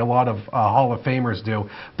moment the way a lot of Hall of Famers do.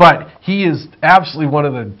 But he is absolutely one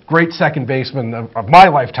of the great second basemen of my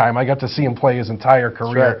lifetime. I got to see him play his entire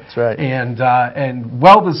career. That's right. And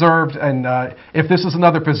well-deserved. And if this is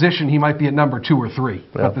another position, he might be at number 2 or 3.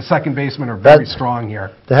 But the second basemen are very strong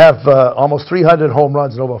here. To have almost 300 home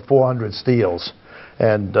runs and over 400 steals.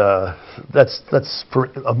 And that's for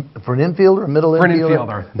an infielder, a middle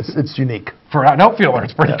infielder. It's unique. For an outfielder,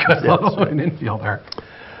 it's pretty good. An infielder.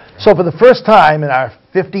 So for the first time in our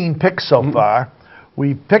 15 picks so far,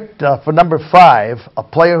 we picked for number 5 a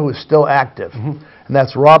player who is still active, and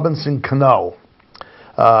that's Robinson Cano.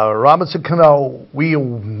 Robinson Cano, we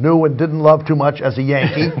knew and didn't love too much as a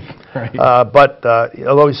Yankee, but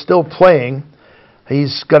although he's still playing,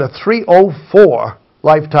 he's got a .304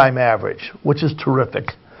 lifetime average, which is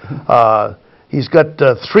terrific. He's got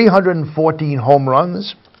 314 home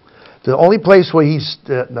runs. The only place where he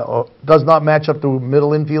does not match up to a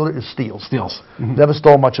middle infielder is steals. Never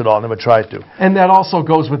stole much at all, never tried to. And that also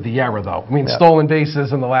goes with the era, though. I mean, stolen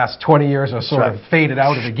bases in the last 20 years are sort of faded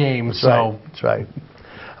out of the game. That's right.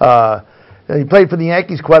 He played for the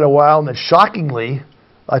Yankees quite a while, and then shockingly,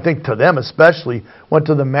 I think to them especially, went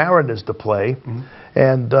to the Mariners to play,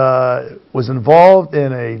 and was involved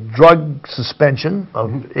in a drug suspension of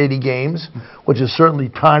 80 games, which has certainly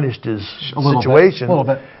tarnished his situation. A little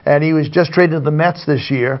bit. And he was just traded to the Mets this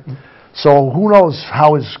year, so who knows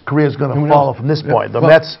how his career is going to follow from this point. The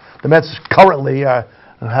Mets currently are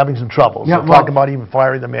having some trouble. So talking about even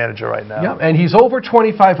firing the manager right now. Yeah, and he's over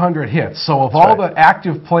 2,500 hits. So of all the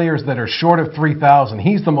active players that are short of 3,000,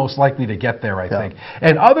 he's the most likely to get there, I think.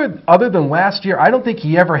 And other than last year, I don't think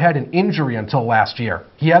he ever had an injury until last year.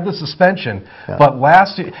 He had the suspension, but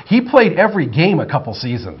last year, he played every game a couple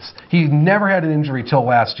seasons. He never had an injury till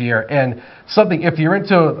last year. And something, if you're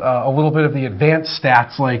into a little bit of the advanced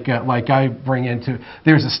stats like I bring into,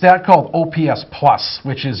 there's a stat called OPS Plus,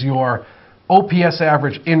 which is your OPS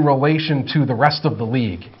average in relation to the rest of the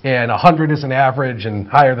league. And 100 is an average, and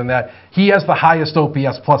higher than that. He has the highest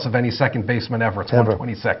OPS plus of any second baseman ever. It's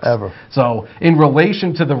 126. So in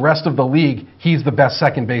relation to the rest of the league, he's the best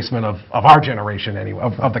second baseman of our generation, anyway,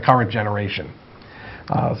 of the current generation.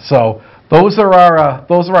 So those are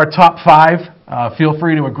our top 5. Feel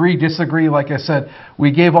free to agree, disagree. Like I said,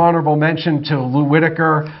 we gave honorable mention to Lou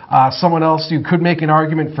Whitaker. Someone else, you could make an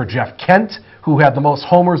argument for Jeff Kent, who had the most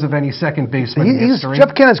homers of any second baseman in history.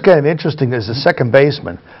 Jeff Kent is kind of interesting as a second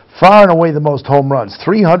baseman. Far and away the most home runs,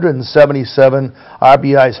 377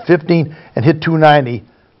 RBIs, 15, and hit 290.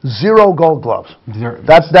 0 Gold Gloves.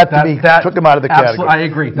 That to me took him out of the category. I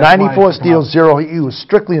agree. 94 steals, 0. He was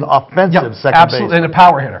strictly an offensive second baseman. And a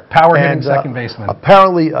power hitter. Hitting second baseman.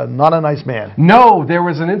 Apparently not a nice man. No, there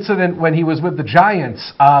was an incident when he was with the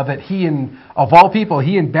Giants that of all people,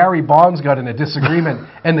 he and Barry Bonds got in a disagreement,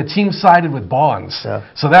 and the team sided with Bonds.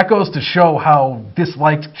 Yeah. So that goes to show how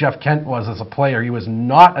disliked Jeff Kent was as a player. He was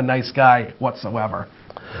not a nice guy whatsoever.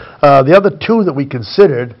 The other 2 that we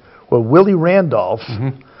considered were Willie Randolph,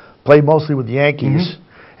 played mostly with the Yankees,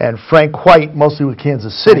 and Frank White, mostly with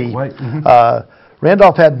Kansas City.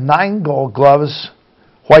 Randolph had 9 Gold Gloves.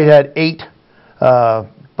 White had 8,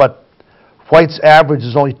 but White's average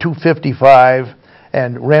is only 255,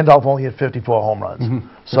 and Randolph only had 54 home runs.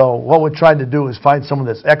 So what we're trying to do is find someone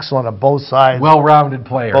that's excellent on both sides. Well-rounded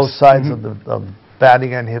players. Both sides of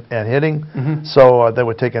batting and hitting. So they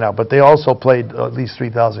were taken out. But they also played at least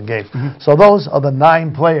 3,000 games. So those are the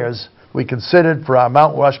 9 players we considered for our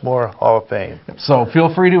Mount Rushmore Hall of Fame. So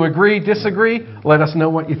feel free to agree, disagree. Let us know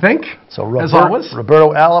what you think. So as always,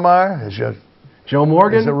 Roberto Alomar is your Joe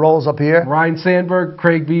Morgan, as it rolls up here. Ryan Sandberg,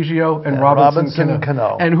 Craig Biggio, and Robinson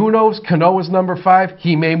Cano. And who knows? Cano is number 5.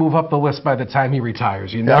 He may move up the list by the time he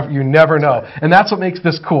retires. You never know. And that's what makes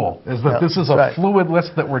this cool, is that this is a fluid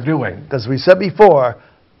list that we're doing. As we said before,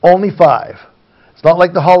 only 5. It's not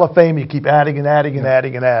like the Hall of Fame. You keep adding and adding and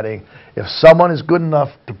adding and adding. If someone is good enough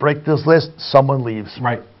to break this list, someone leaves.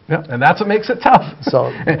 Right. Yeah, and that's what makes it tough. So,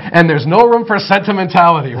 and there's no room for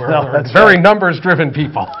sentimentality. We're very numbers-driven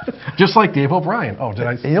people, just like Dave O'Brien. Oh, did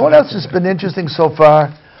I? You know what else has been interesting so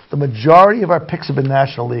far? The majority of our picks have been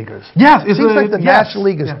National Leaguers. Yes, it seems like the National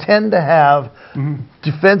Leaguers tend to have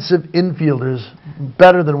defensive infielders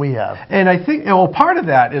better than we have. And I think, part of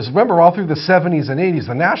that is, remember, all through the 70s and 80s,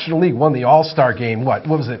 the National League won the All-Star game. What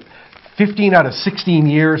was it? 15 out of 16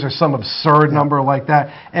 years or some absurd number like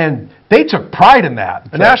that. And they took pride in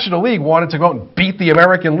that. The National League wanted to go out and beat the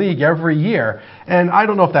American League every year. And I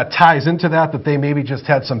don't know if that ties into that they maybe just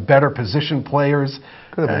had some better position players.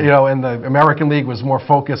 And the American League was more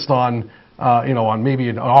focused on, on maybe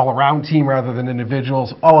an all-around team rather than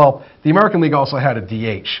individuals. Oh, well, the American League also had a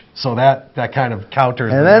DH, so that kind of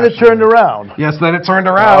counters. And then it turned around. Yes, then it turned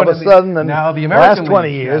around. All of a sudden, now the American last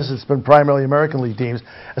 20 years, it's been primarily American League teams,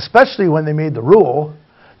 especially when they made the rule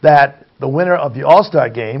that the winner of the All-Star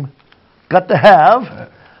game got to have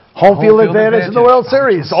home field advantage in the World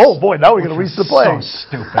Series. Oh, boy, now we're going to reach the play. So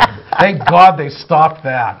stupid. Thank God they stopped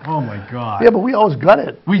that. Oh, my God. Yeah, but we always got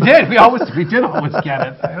it. We did. We did always get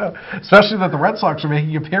it. Especially that the Red Sox were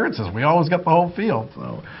making appearances. We always got the home field.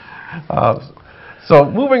 So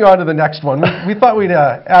moving on to the next one, we thought we'd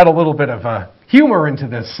add a little bit of humor into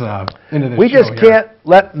this We just can't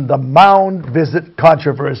let the mound visit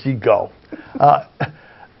controversy go.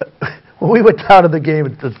 When we went down to the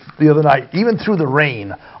game the other night, even through the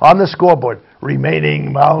rain, on the scoreboard,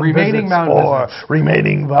 remaining mound visits 4,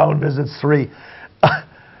 remaining mound visits 3.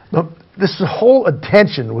 This whole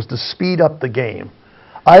intention was to speed up the game.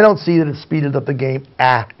 I don't see that it speeded up the game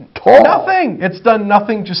at all. Nothing. It's done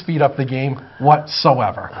nothing to speed up the game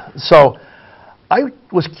whatsoever. So I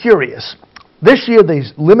was curious. This year they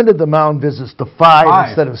limited the mound visits to 5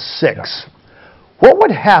 instead of 6. Yeah. What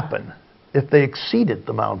would happen if they exceeded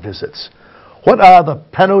the mound visits? What are the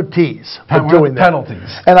penalties for doing that?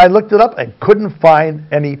 Penalties. And I looked it up and couldn't find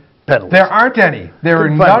any penalties. There aren't any. There are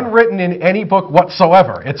none written in any book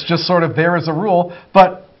whatsoever. It's just sort of there as a rule.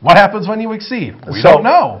 But what happens when you exceed? We don't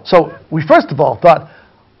know. So we first of all thought,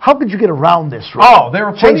 how could you get around this rule? Oh, there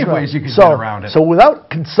are plenty of ways you could get around it. So without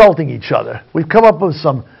consulting each other, we've come up with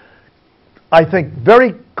some, I think,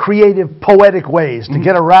 very creative, poetic ways to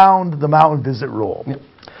get around the mound visit rule. Yep.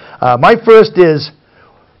 My first is,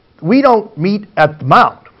 we don't meet at the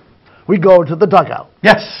mound. We go to the dugout.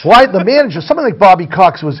 Yes. Why? The manager, something like Bobby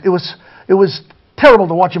Cox, it was terrible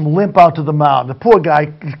to watch him limp out to the mound. The poor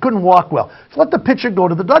guy, he couldn't walk well. So let the pitcher go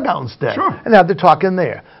to the dugout instead. Sure. And have the talk in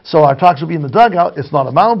there. So our talks will be in the dugout. It's not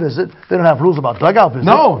a mound visit. They don't have rules about dugout visits.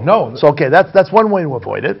 No. So, okay, that's one way to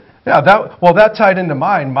avoid it. Yeah, that tied into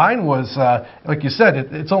mine. Mine was, like you said,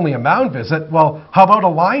 it's only a mound visit. Well, how about a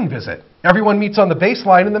line visit? Everyone meets on the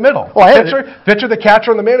baseline in the middle. Oh, pitcher, the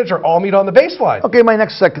catcher, and the manager all meet on the baseline. Okay, my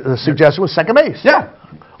next suggestion was second base. Yeah.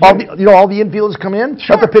 All the infielders come in.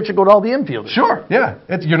 Sure. Let the pitcher go to all the infielders. Sure, yeah.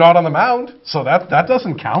 You're not on the mound, so that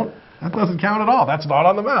doesn't count. That doesn't count at all. That's not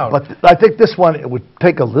on the mound. But I think this one, it would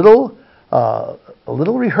take a little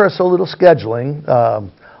rehearsal, a little scheduling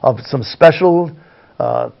of some special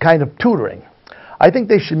kind of tutoring. I think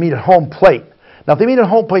they should meet at home plate. Now, if they meet at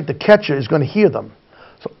home plate, the catcher is going to hear them.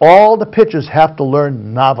 So all the pitchers have to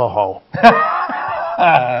learn Navajo.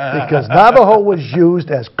 Because Navajo was used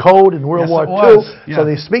as code in World War II, so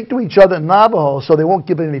they speak to each other in Navajo, so they won't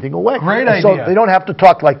give anything away. Great idea. So they don't have to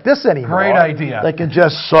talk like this anymore. Great idea. They can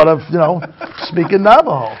just sort of, speak in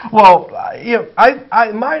Navajo. Well, you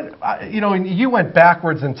went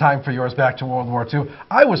backwards in time for yours back to World War II.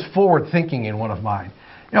 I was forward thinking in one of mine.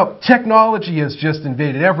 Technology has just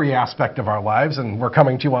invaded every aspect of our lives, and we're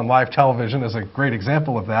coming to you on live television as a great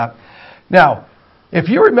example of that. Now, if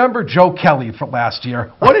you remember Joe Kelly from last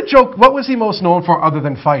year, what was he most known for other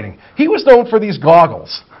than fighting? He was known for these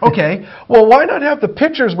goggles. Okay, well, why not have the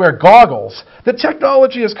pitchers wear goggles? The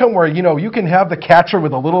technology has come where, you can have the catcher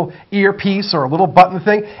with a little earpiece or a little button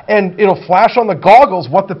thing, and it'll flash on the goggles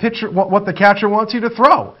what the catcher wants you to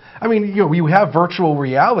throw. I mean, you have virtual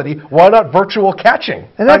reality. Why not virtual catching?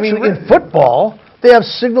 And actually, in football, they have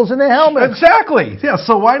signals in their helmets. Exactly. Yeah.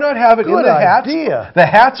 So why not have it in the hats? Good idea. The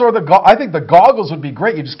hats or I think the goggles would be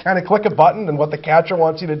great. You just kind of click a button, and what the catcher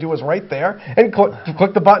wants you to do is right there, and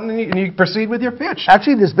click the button, and you proceed with your pitch.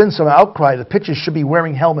 Actually, there's been some outcry that pitchers should be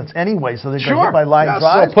wearing helmets anyway, so they're going to hit by line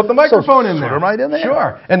drives. So put the microphone in there. Put them right in there.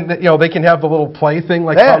 Sure. And they can have the little play thing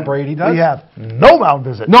like Tom Brady does. We have no mound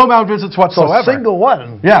visits. No mound visits whatsoever. So single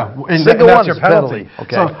one. Yeah. And single that's one your is penalty.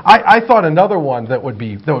 Okay. So I thought another one that would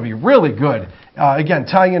be really good. Again,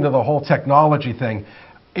 tying into the whole technology thing,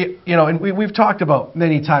 and we've talked about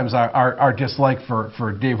many times our dislike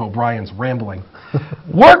for Dave O'Brien's rambling.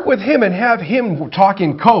 Work with him and have him talk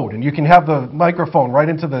in code, and you can have the microphone right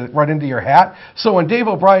into your hat. So when Dave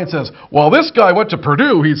O'Brien says, "Well, this guy went to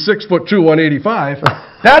Purdue, he's 6'2", 185,"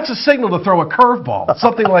 that's a signal to throw a curveball,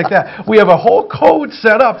 something like that. We have a whole code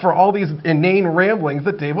set up for all these inane ramblings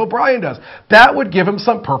that Dave O'Brien does. That would give him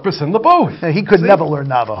some purpose in the booth. Yeah, he could never learn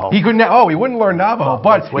Navajo. He wouldn't learn Navajo.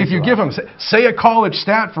 But if you give him, say, a college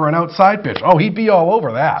stat for an outside pitch, he'd be all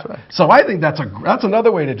over that. Right. So I think that's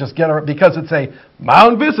another way to just get around, because it's a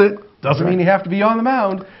mound visit. Doesn't mean you have to be on the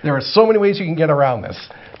mound. There are so many ways you can get around this.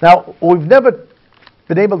 Now, what we've never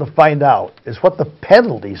been able to find out is what the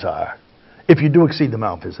penalties are if you do exceed the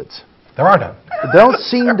mound visits. There are none. There don't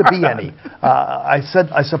seem to be any. I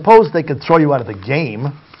suppose they could throw you out of the game,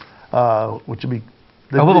 which would be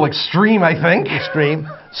a little extreme, I think. Extreme.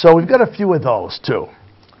 So we've got a few of those, too.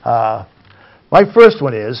 My first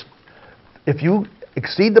one is, if you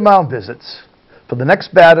exceed the mound visits, for the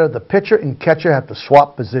next batter, the pitcher and catcher have to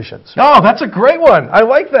swap positions. Oh, that's a great one. I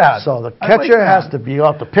like that. So the catcher has to be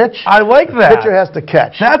off the pitch. I like that. The pitcher has to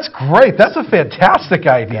catch. That's great. That's a fantastic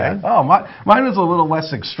idea. Okay. Oh, mine was a little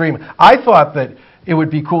less extreme. I thought that it would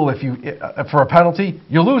be cool if you, for a penalty,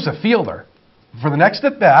 you lose a fielder. For the next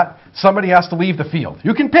at bat, somebody has to leave the field.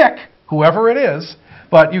 You can pick whoever it is,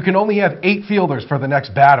 but you can only have 8 fielders for the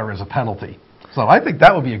next batter as a penalty. So I think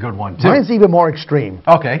that would be a good one, too. Mine's even more extreme.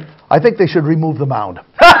 Okay. I think they should remove the mound.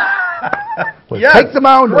 Yes, take the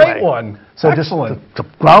mound away. Great one. So excellent. Just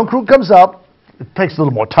the ground crew comes up. It takes a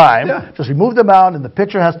little more time. Yeah. Just remove the mound, and the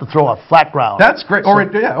pitcher has to throw a flat ground. That's great. Or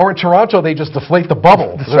in Toronto, they just deflate the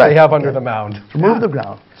bubble that they have under the mound. Remove the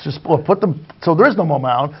ground. Just put them so there is no more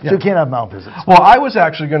mound, so you can't have mound visits. Well, I was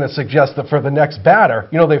actually going to suggest that for the next batter,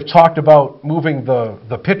 they've talked about moving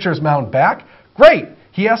the pitcher's mound back. Great.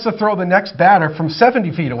 He has to throw the next batter from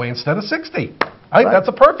 70 feet away instead of 60. I think that's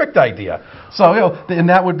a perfect idea. So, and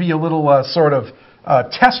that would be a little sort of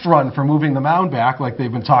test run for moving the mound back like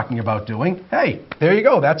they've been talking about doing. Hey, there you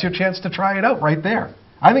go. That's your chance to try it out right there.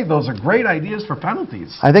 I think those are great ideas for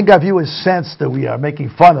penalties. I think our viewers sense that we are making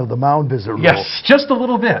fun of the mound visit rule. Yes, just a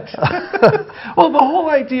little bit. Well, the whole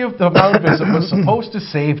idea of the mound visit was supposed to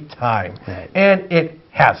save time, and it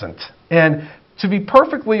hasn't. And to be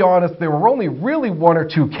perfectly honest, there were only really 1 or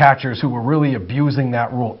 2 catchers who were really abusing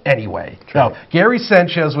that rule anyway. Now, Gary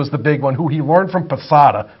Sanchez was the big one, who he learned from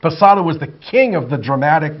Posada. Posada was the king of the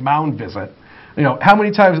dramatic mound visit. How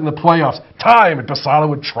many times in the playoffs, and Posada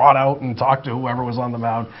would trot out and talk to whoever was on the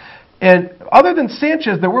mound. And other than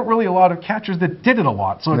Sanchez, there weren't really a lot of catchers that did it a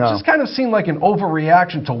lot. So it just kind of seemed like an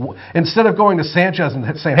overreaction to, instead of going to Sanchez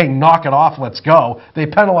and saying, hey, knock it off, let's go, they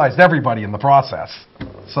penalized everybody in the process.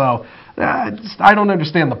 So I don't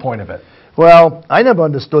understand the point of it. Well, I never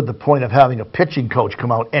understood the point of having a pitching coach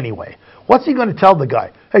come out anyway. What's he going to tell the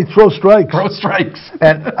guy? Hey, throw strikes. Throw strikes.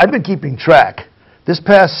 And I've been keeping track. This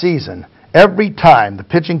past season, every time the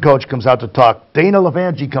pitching coach comes out to talk, Dana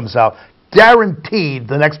Lavangi comes out, guaranteed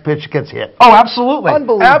the next pitch gets hit. Oh, absolutely.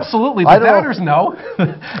 Unbelievable. Absolutely. The batters know.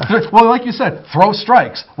 Well, like you said, throw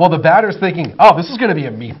strikes. Well, the batter's thinking, oh, this is going to be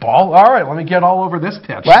a meatball. All right, let me get all over this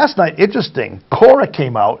pitch. Last night, interesting, Cora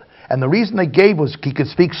came out, and the reason they gave was he could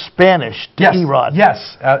speak Spanish to Erod.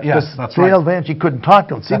 Yes, that's right. Advantage, he couldn't talk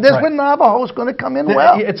to him. See, that's when Navajo's going to come in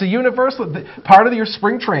well. It's a universal. Part of your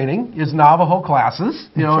spring training is Navajo classes.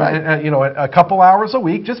 You know, a couple hours a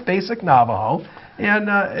week, just basic Navajo. And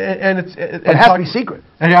it has to be secret.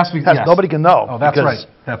 It has to be. Yes. Nobody can know. Oh, that's right.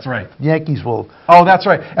 That's right. Yankees will. Oh, that's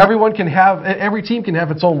right. Every team can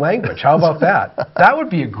have its own language. How about that? That would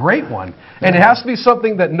be a great one. And it has to be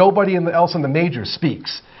something that nobody else in the majors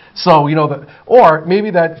speaks. So, or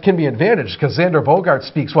maybe that can be an advantage because Xander Bogaerts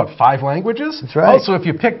speaks, 5 languages? That's right. Oh, so if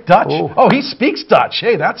you pick Dutch, he speaks Dutch.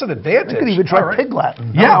 Hey, that's an advantage. You could even try Pig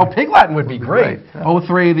Latin. Yeah, Pig Latin would be great. Yeah.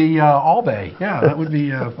 O3 the Albay. Yeah, that would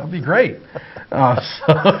be great. Well,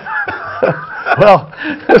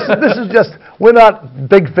 this is just, we're not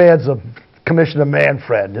big fans of Commissioner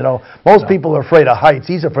Manfred. Most people are afraid of heights.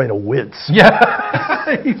 He's afraid of widths.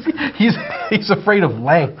 Yeah, he's afraid of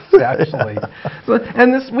length, actually.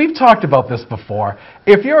 And we've talked about this before.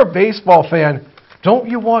 If you're a baseball fan, don't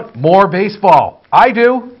you want more baseball? I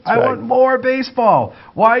do. I want more baseball.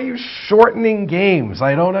 Why are you shortening games?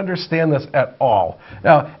 I don't understand this at all.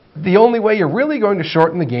 Now, the only way you're really going to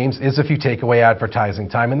shorten the games is if you take away advertising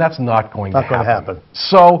time, and that's not going to happen.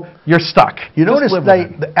 So you're stuck. You notice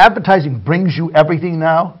the advertising brings you everything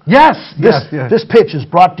now? Yes. This pitch is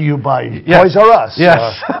brought to you by Toys R Us.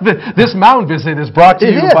 Yes. This mound visit is brought to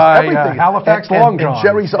you by Halifax Long John. And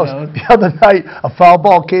Jerry's the other night, a foul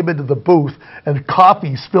ball came into the booth, and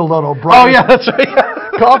coffee spilled on O'Brien. Oh, yeah, that's right.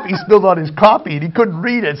 Coffee spilled on his copy, and he couldn't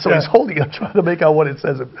read it, so he's holding it, trying to make out what it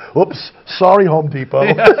says. Oops, sorry, Home Depot.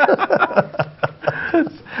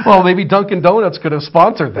 Well, maybe Dunkin' Donuts could have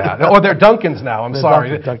sponsored that. Or they're Dunkin's now, I'm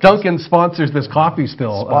sorry. Dunkin' sponsors this coffee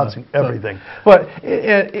spill. Sponsoring everything. But,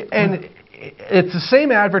 and it's the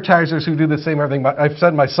same advertisers who do the same everything. I've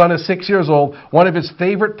said my son is 6 years old. One of his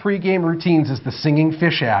favorite pregame routines is the singing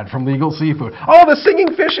fish ad from Legal Seafood. Oh, the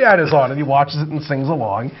singing fish ad is on, and he watches it and sings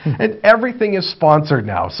along. And everything is sponsored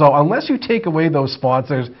now. So unless you take away those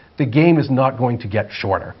sponsors, the game is not going to get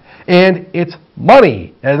shorter. And it's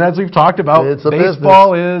money. And as we've talked about,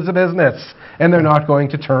 baseball is a business. And they're not going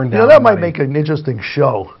to turn down that money. might make an interesting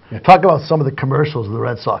show. Talk about some of the commercials of the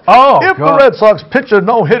Red Sox. Oh, if the Red Sox pitch a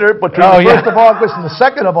no-hitter between the 1st of August and the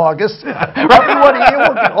 2nd of August, everybody here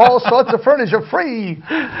will get all sorts of furniture free.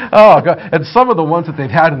 Oh, God. And some of the ones that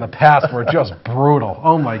they've had in the past were just brutal.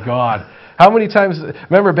 Oh, my God. How many times,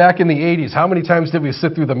 remember back in the 80s, how many times did we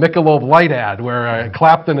sit through the Michelob Light ad where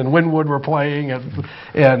Clapton and Winwood were playing?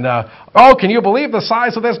 And oh, can you believe the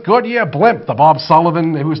size of this Goodyear blimp? The Bob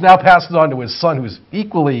Sullivan, who's now passed it on to his son, who's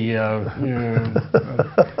equally, I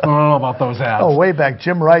don't know about those ads. Oh, way back,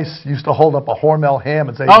 Jim Rice used to hold up a Hormel ham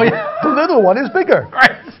and say, the little one is bigger.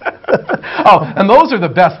 Right. Oh, and those are the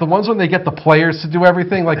best, the ones when they get the players to do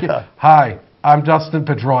everything. Like, hi, I'm Dustin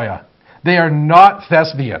Pedroia. They are not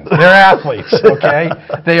thespians. They're athletes, okay?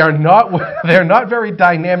 They're not very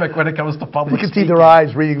dynamic when it comes to public speaking. You can see their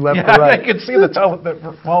eyes reading left to right. I can see the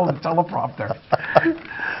teleprompter.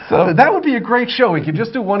 So that would be a great show. We could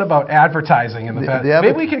just do one about advertising in the past.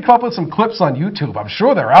 Maybe we can come up with some clips on YouTube. I'm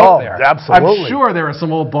sure they're out there. Absolutely. I'm sure there are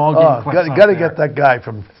some old ball game clips out there. Got to get that guy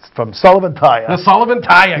from Sullivan Tire. The Sullivan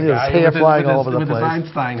Tire guy. His hair flying all over the place. With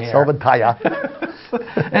his Einstein hair. Sullivan Tire.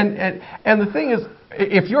 And the thing is,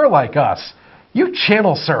 if you're like us, you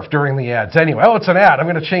channel surf during the ads anyway. Oh, it's an ad. I'm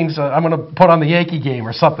going to put on the Yankee game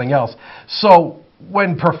or something else. So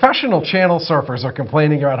when professional channel surfers are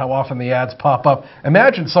complaining about how often the ads pop up,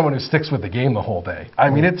 imagine someone who sticks with the game the whole day. I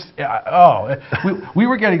mean, we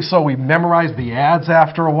were getting we memorized the ads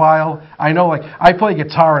after a while. I know, like, I play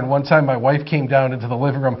guitar, and one time my wife came down into the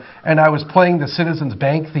living room, and I was playing the Citizens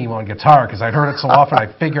Bank theme on guitar because I'd heard it so often.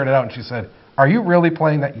 I figured it out, and she said, "Are you really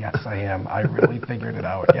playing that?" "Yes, I am. I really figured it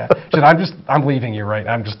out." Yeah. She said, I'm leaving you right.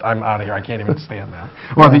 I'm out of here. I can't even stand that.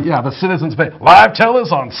 Or the Citizens Bank live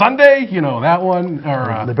tellers on Sunday. You know that one.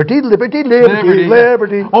 Or Liberty, liberty, liberty,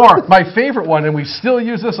 liberty. Or my favorite one, and we still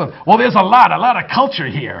use this one. Well, there's a lot of culture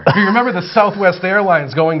here. Do you remember the Southwest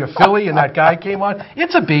Airlines going to Philly, and that guy came on?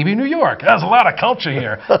 It's a baby New York. There's a lot of culture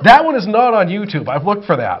here. That one is not on YouTube. I've looked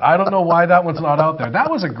for that. I don't know why that one's not out there. That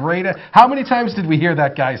was a great. How many times did we hear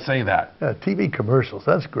that guy say that? TV commercials.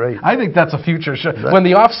 That's great. I think that's a future show. When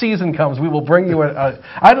the off season comes, we will bring you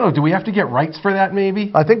I don't know. Do we have to get rights for that?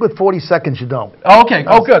 Maybe. I think with 40 seconds you don't. Oh, okay.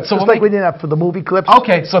 Oh, good. So just like we didn't have for the movie clips.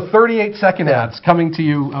 Okay. So 38-second ads coming to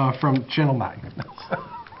you from Channel 9.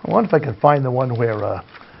 I wonder if I can find the one where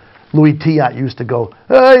Louis Tiant used to go,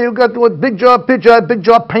 hey, you got what big job pitcher, big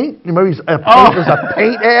job paint? You remember it was a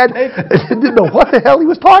paint ad? Didn't know what the hell he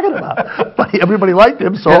was talking about. But everybody liked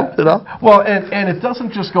him, so, you know. Well, and it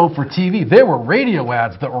doesn't just go for TV. There were radio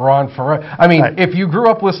ads that were on for, I mean, if you grew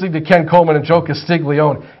up listening to Ken Coleman and Joe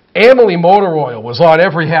Castiglione, Amalie Motor Oil was on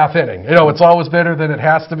every half inning. You know, it's always better than it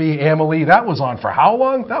has to be. Amalie, that was on for how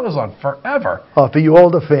long? That was on forever. For you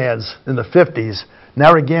older fans, in the 50s,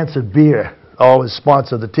 Narragansett Beer always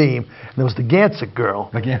sponsored the team. And there was the Gansett girl.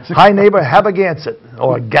 The Gansett. Hi, neighbor, have a Gansett.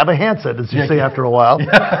 Or Gabahansett, as you say after a while.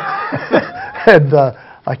 Yeah. And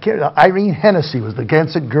I can't, Irene Hennessy was the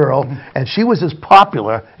Gansett girl, and she was as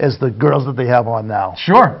popular as the girls that they have on now.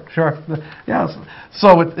 Sure. Yes.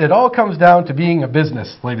 So it all comes down to being a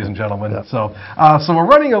business, ladies and gentlemen. Yeah. So we're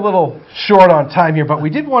running a little short on time here, but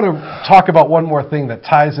we did want to talk about one more thing that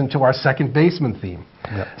ties into our second baseman theme.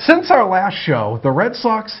 Yeah. Since our last show, the Red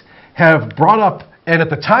Sox have brought up, and at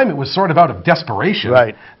the time it was sort of out of desperation,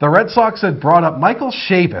 right. The Red Sox had brought up Michael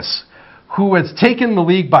Chavis, who has taken the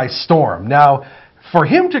league by storm. Now, for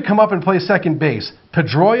him to come up and play second base,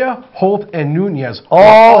 Pedroia, Holt, and Nunez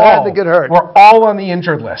all had to get hurt. Were all on the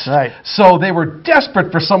injured list. Right. So they were desperate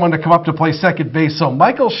for someone to come up to play second base. So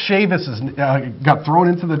Michael Chavis got thrown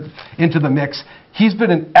into the mix. He's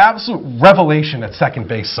been an absolute revelation at second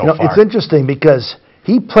base so far. It's interesting because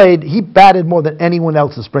he batted more than anyone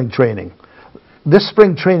else in spring training. This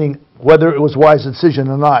spring training, whether it was a wise decision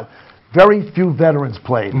or not, very few veterans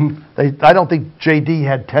played. Mm-hmm. I don't think J.D.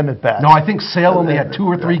 had 10 at-bats. No, I think Sale only had 2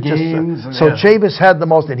 or 3 games. So Chavis had the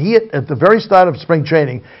most, and he had, at the very start of spring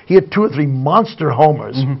training, he had 2 or 3 monster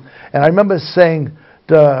homers. Mm-hmm. And I remember saying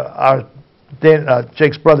to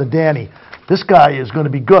Jake's brother Danny, this guy is going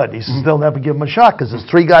to be good. He says they'll never give him a shot because there's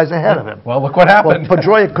 3 guys ahead of him. Well, look what happened. Well,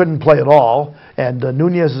 Pedroia couldn't play at all, and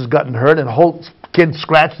Nunez has gotten hurt, and Holt's kid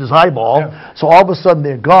scratched his eyeball. Yeah. So all of a sudden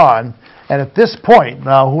they're gone. And at this point,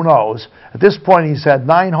 now who knows, at this point he's had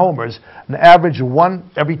 9 homers, an average of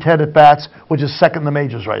 1 every 10 at-bats, which is second in the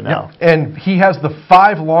majors right now. Yeah. And he has the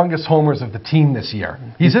 5 longest homers of the team this year.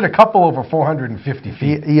 He's hit a couple over 450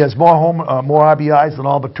 feet. He has more RBIs than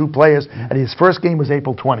all but 2 players, and his first game was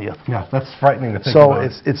April 20th. Yeah, that's frightening to think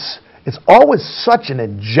about. So it's always such an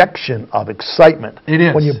injection of excitement. It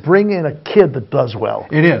is. When you bring in a kid that does well.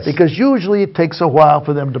 It is. Because usually it takes a while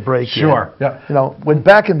for them to break in. Sure. Yeah. You know, when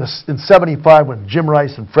back in '75 when Jim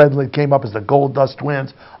Rice and Fred Lee came up as the Gold Dust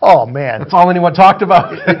Twins, oh man. That's all anyone talked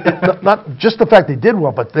about. Not just the fact they did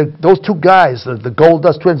well, but those 2 guys, the Gold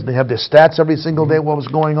Dust Twins, they have their stats every single day, what was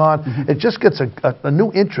going on. Mm-hmm. It just gets a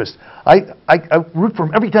new interest. I root for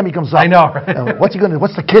him every time he comes up. I know, right? What's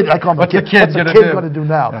the kid? I call him what's the kid. What's the kid going to do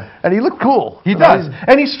now? Yeah. And he looked cool. He does.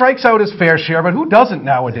 And he strikes out his fair share, but who doesn't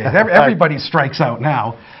nowadays? Everybody strikes out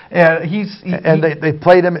now. And they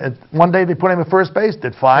played him. One day they put him at first base.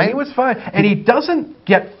 Did fine. And he was fine. And he doesn't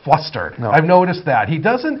get flustered. No. I've noticed that. He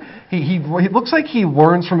doesn't. He looks like he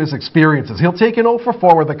learns from his experiences. He'll take an 0 for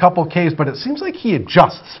 4 with a couple Ks, but it seems like he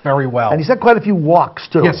adjusts very well. And he's had quite a few walks,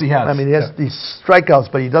 too. Yes, he has. I mean, he has these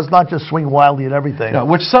strikeouts, but he does not just swing wildly at everything. No,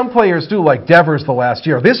 which some players do, like Devers the last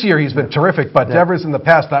year. This year he's been terrific, but Devers in the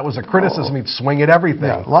past, that was a criticism. He'd swing at everything.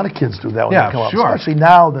 Yeah, a lot of kids do that when they come up. Sure. Especially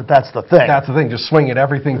now that's the thing. That's the thing, just swing at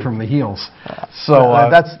everything from the heels.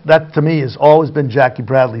 That to me has always been Jackie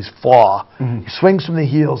Bradley's flaw. Mm-hmm. He swings from the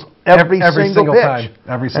heels every single pitch. Time.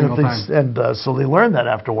 Every single time. And so they learned that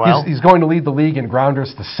after a while. He's going to lead the league in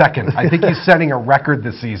grounders to second. I think he's setting a record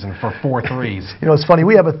this season for 4 threes. You know, it's funny.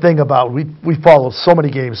 We have a thing about, we follow so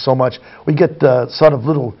many games so much. We get sort of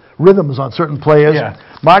little rhythms on certain players. Yeah.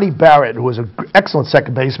 Marty Barrett, who was an excellent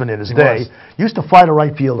second baseman in his day, used to fly to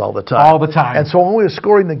right field all the time. All the time. And so when we were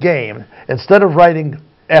scoring the game, instead of writing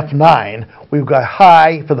F9, we've got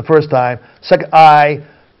high for the first time, second I,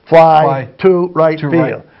 fly to right field.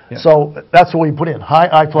 Right. Yeah. So that's what we put in, high,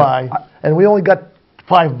 I, fly, and we only got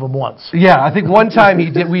 5 of them once. Yeah, I think one time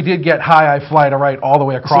we did get high, I fly to right all the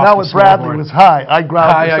way across. So now with Bradley was high, I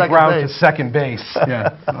ground to second base.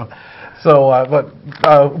 Yeah.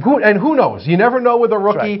 Who knows? You never know with a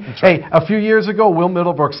rookie. That's right. Hey, a few years ago, Will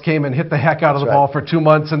Middlebrooks came and hit the heck out of the ball for 2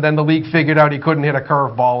 months, and then the league figured out he couldn't hit a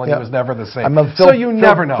curveball, and he was never the same. So you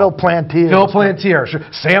never know. Phil Plantier. Sure.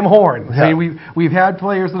 Sam Horn. Yeah. I mean, we've had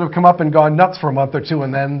players that have come up and gone nuts for a month or 2,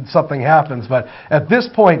 and then something happens. But at this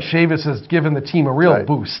point, Chavis has given the team a real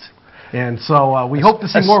boost. And so we hope to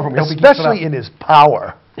see more of him. Especially in his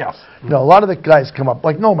power. Yes. You know, a lot of the guys come up,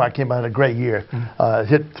 like Nomar came out, had a great year,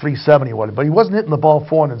 hit 370, but he wasn't hitting the ball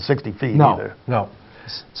 460 feet either. No.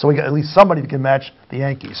 So we got at least somebody that can match the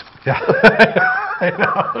Yankees. Yeah. I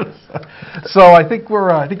know. So I think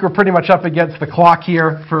we're pretty much up against the clock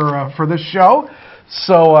here for this show.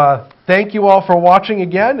 So thank you all for watching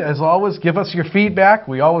again. As always, give us your feedback.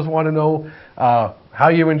 We always want to know how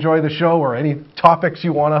you enjoy the show or any topics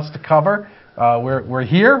you want us to cover. We're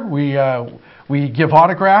here. We give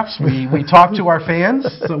autographs. We talk to our fans,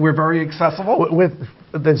 so we're very accessible.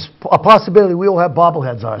 There's a possibility we will have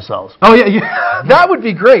bobbleheads ourselves. Oh, yeah. That would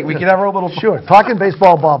be great. We could have our little... Sure. Talking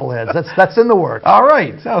baseball bobbleheads. That's in the works. All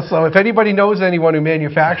right. So if anybody knows anyone who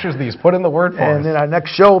manufactures these, put in the word for us. And then our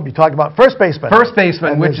next show will be talking about first baseman. First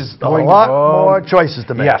baseman, which is a lot more choices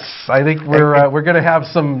to make. Yes. I think we're going to have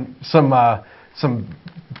some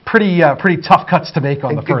pretty tough cuts to make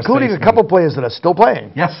on the first including baseman. A couple players that are still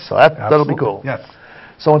playing. Yes. So that'll be cool. Yes.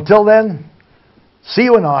 So until then, see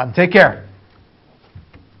you on. Take care.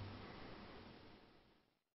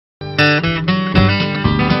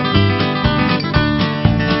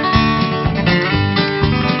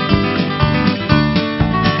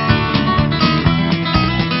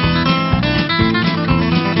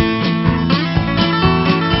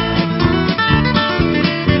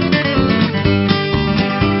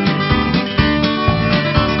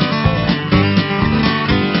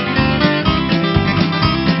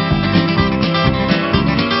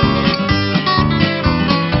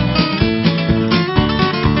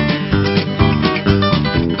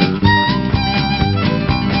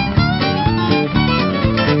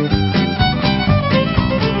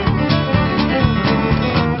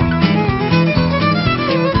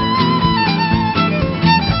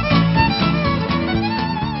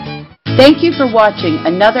 Thank you for watching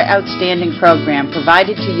another outstanding program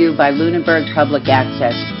provided to you by Lunenburg Public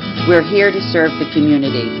Access. We're here to serve the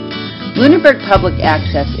community. Lunenburg Public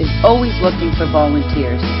Access is always looking for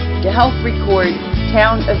volunteers to help record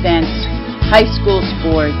town events, high school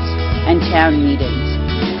sports, and town meetings.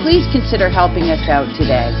 Please consider helping us out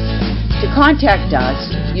today. To contact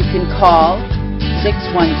us, you can call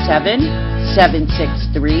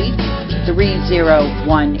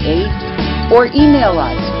 617-763-3018 or email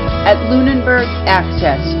us at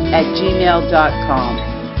lunenburgaccess@gmail.com.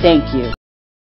 Thank you.